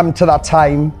 But it's come to that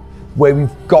time where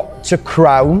we've got to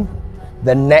crown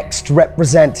the next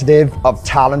representative of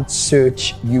Talent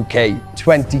Search UK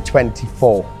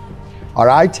 2024, all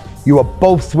right? You are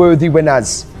both worthy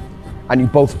winners and you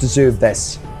both deserve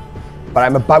this. But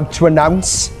I'm about to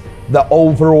announce the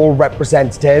overall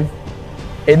representative.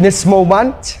 In this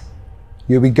moment,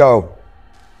 here we go.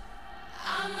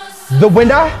 The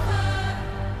winner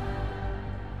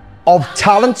of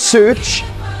Talent Search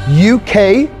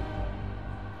UK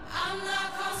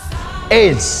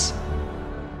is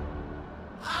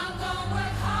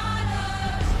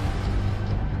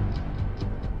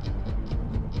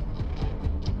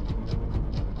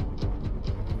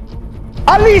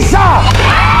Alisa!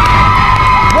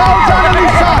 Well done,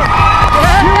 Alisa!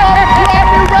 You are the brand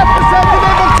new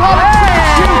representative of Talent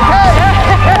Search UK!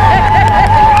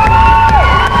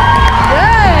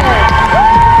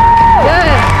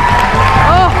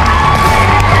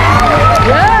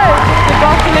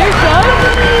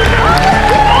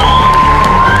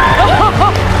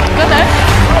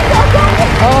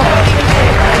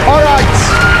 All right.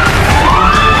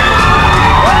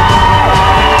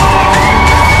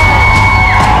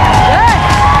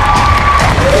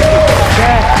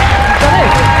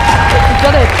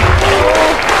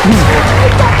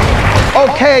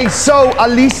 Okay, so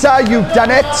Alisa, you've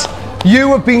done it.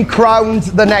 You have been crowned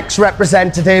the next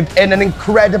representative in an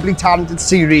incredibly talented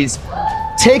series.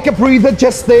 Take a breather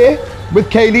just there with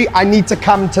Kaylee. I need to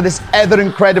come to this other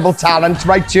incredible talent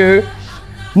right here.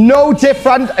 No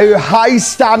different, her high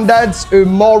standards, her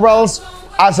morals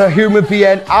as a human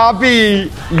being. Abby,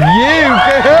 you,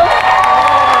 girl,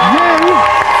 you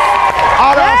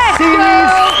are our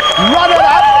series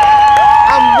runner-up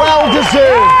and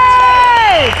well-deserved.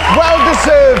 Well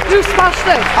deserved. You smashed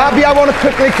it. Abby, I want to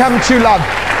quickly come to you, love.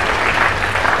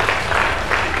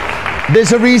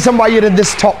 There's a reason why you're in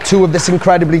this top two of this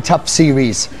incredibly tough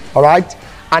series, all right?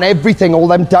 And everything, all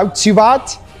them doubts you've had,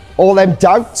 all them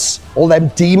doubts, all them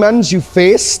demons you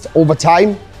faced over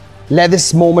time, let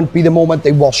this moment be the moment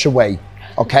they wash away,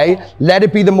 okay? Let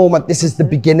it be the moment. This is the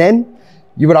beginning.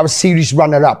 You would have a series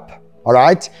runner-up. All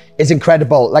right, it's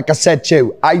incredible. Like I said to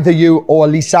you, either you or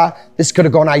Alisa, this could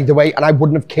have gone either way and I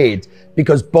wouldn't have cared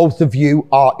because both of you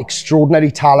are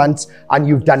extraordinary talents and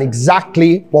you've done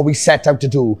exactly what we set out to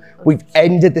do. We've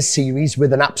ended the series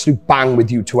with an absolute bang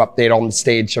with you two up there on the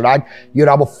stage, all right?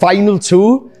 You're our final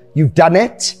two. You've done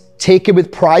it. Take it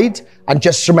with pride and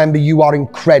just remember you are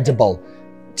incredible.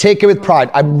 Take it with pride.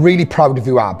 I'm really proud of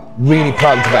you, Ab. Really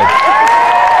proud of you.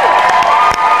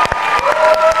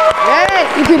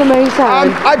 You've been amazing.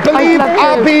 I believe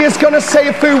Abby is going to say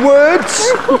a few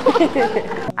words.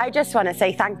 I just want to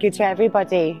say thank you to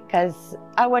everybody because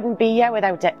I wouldn't be here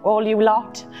without it. All you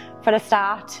lot for a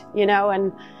start, you know,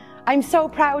 and I'm so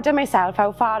proud of myself,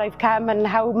 how far I've come and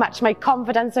how much my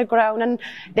confidence has grown, and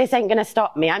this ain't going to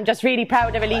stop me. I'm just really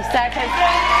proud of Alisa because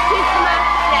she's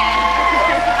smashed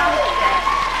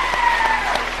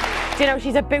it. you know,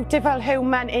 she's a beautiful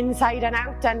human inside and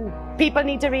out, and people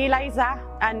need to realise that.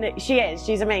 And she is.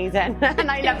 She's amazing.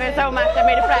 And I love her so much. I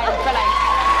made a friend for life.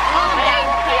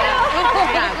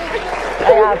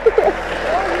 I am.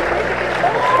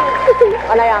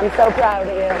 And I am so proud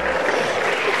of you.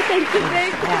 Thank you,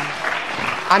 babe.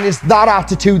 And it's that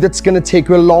attitude that's going to take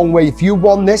you a long way. If you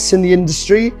want this in the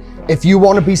industry, if you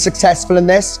want to be successful in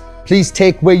this, please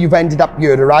take where you've ended up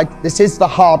here, all right? This is the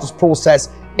hardest process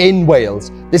in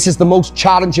Wales. This is the most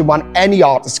challenging one any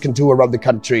artist can do around the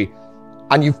country.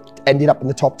 And you've ended up in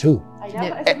the top 2. I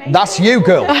know, that's you,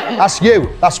 girl. That's you.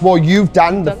 That's what you've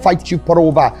done, the fight you've put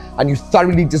over, and you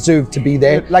thoroughly deserve to be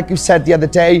there. Like you said the other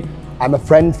day, I'm a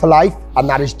friend for life, and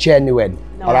that is genuine.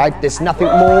 No. All right? There's nothing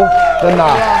more than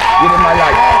that. You're in my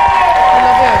life.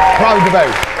 Proud of you.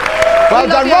 Well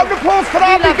done. Round of applause for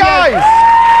that, you guys.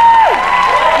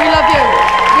 We love you.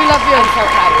 We love you. I'm so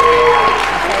proud of you.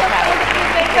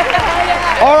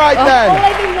 All right then.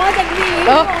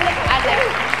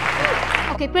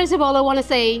 Okay, first of all, I want to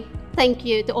say thank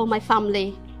you to all my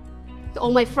family, to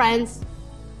all my friends.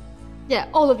 Yeah,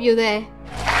 all of you there.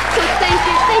 So thank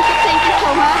you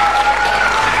so much.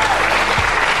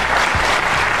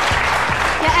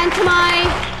 Yeah, and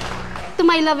to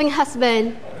my loving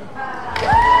husband.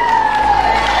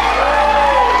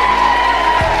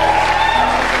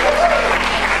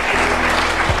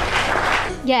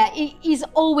 Yeah, he's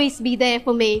always be there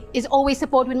for me. He's always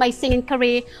support with my singing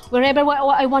career. Wherever what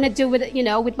I want to do with, you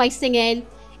know, with my singing,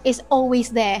 is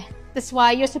always there. That's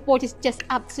why your support is just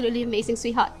absolutely amazing,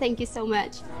 sweetheart. Thank you so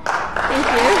much. Thank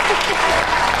you.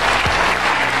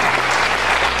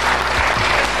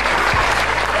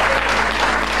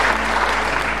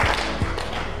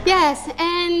 Yes,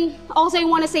 and also I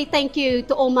want to say thank you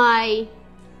to all my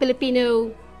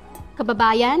Filipino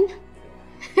kababayan.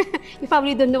 You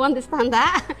probably don't understand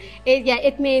that.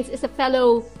 It means it's a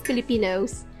fellow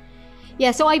Filipinos.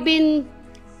 Yeah, so I've been,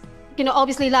 you know,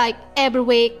 obviously like every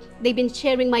week, they've been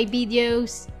sharing my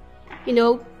videos, you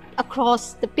know,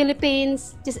 across the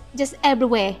Philippines, just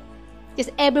everywhere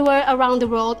around the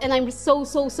world. And I'm so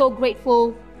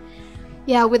grateful,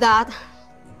 yeah, with that.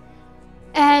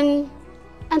 And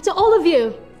to all of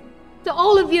you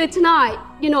tonight,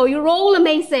 you know, you're all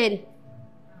amazing.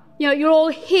 You know, you're all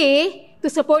here to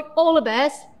support all of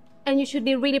us, and you should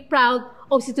be really proud,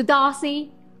 obviously, to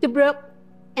Darcy, to Brooke,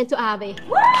 and to Abby.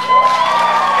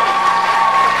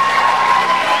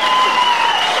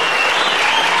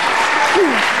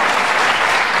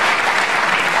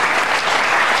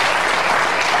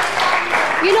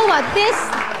 You know what?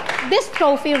 This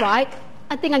trophy, right?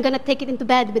 I think I'm gonna take it into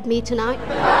bed with me tonight.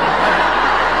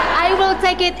 I will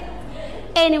take it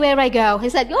anywhere I go. He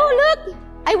said, "Oh look,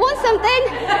 I won something."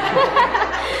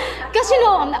 Because you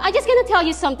know, I'm just gonna tell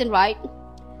you something, right?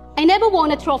 I never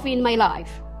won a trophy in my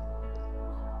life.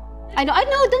 I know,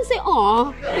 don't say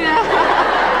 "aw." Yeah.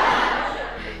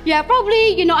 Yeah,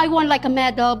 probably, you know, I won like a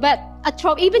medal, but a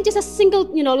trophy, even just a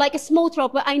single, you know, like a small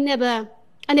trophy, I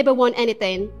never won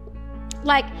anything.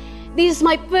 Like, this is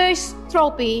my first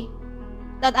trophy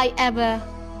that I ever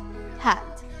had.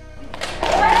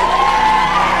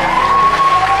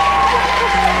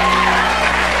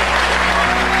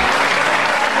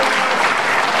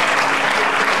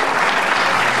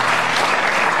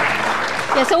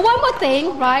 Yeah, so one more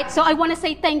thing, right? So I want to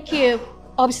say thank you,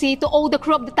 obviously, to all the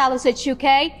crew of the Talent Search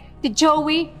UK, to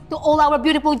Joey, to all our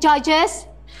beautiful judges.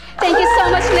 Thank you so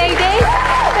much, ladies.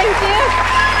 Thank you.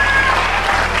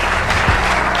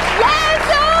 Yeah,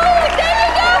 so there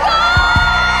you go, guys!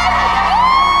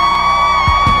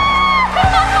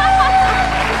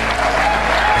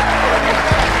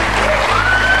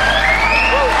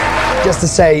 Just to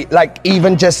say, like,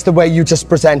 even just the way you just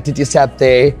presented yourself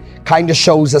there kind of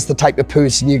shows us the type of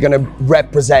person you're going to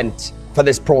represent for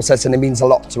this process, and it means a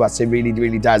lot to us. It really,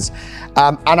 really does.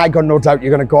 And I got no doubt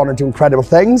you're going to go on and do incredible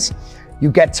things.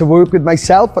 You get to work with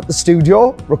myself at the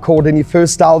studio, recording your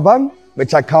first album,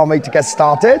 which I can't wait to get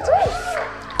started.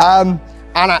 And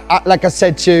like I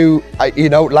said to you, you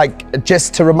know, like,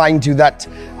 just to remind you that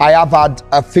I have had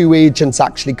a few agents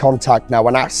actually contact now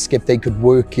and ask if they could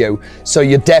work you. So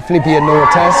you're definitely being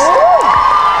noticed.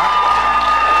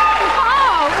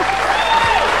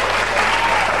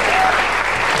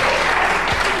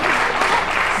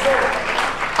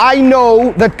 I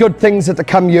know that good things are to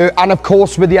come here, and of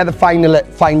course with the other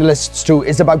finalists too,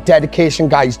 is about dedication,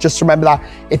 guys. Just remember that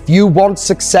if you want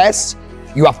success,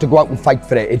 you have to go out and fight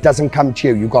for it. It doesn't come to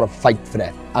you. You've got to fight for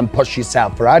it and push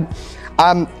yourself, right?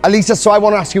 Alisa, so I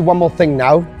want to ask you one more thing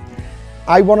now.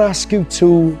 I want to ask you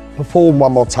to perform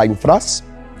one more time for us.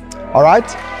 All right?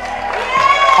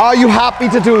 Are you happy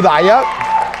to do that, yeah?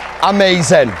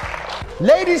 Amazing.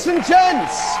 Ladies and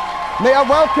gents, may I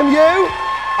welcome you,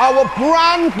 our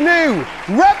brand new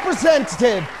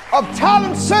representative of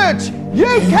Talent Search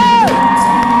UK!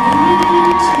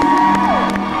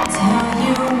 Tell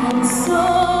you I'm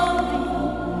sorry,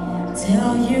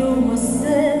 tell you I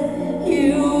set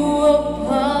you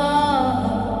apart.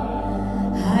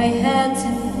 I had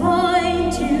to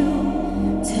find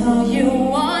you, tell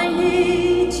you I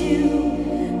need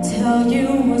you, tell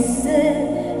you I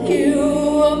set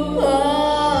you apart.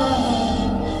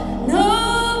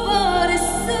 Nobody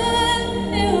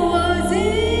said it was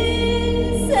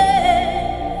easy.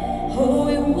 Oh,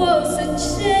 it was a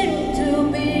shame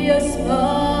to be a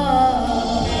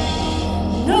spark.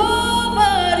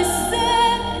 Nobody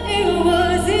said it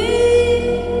was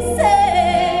easy.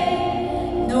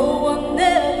 No one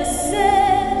ever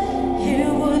said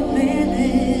it would be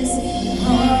this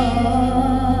hard.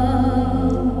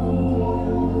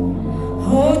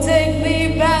 Oh, take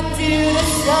me back to the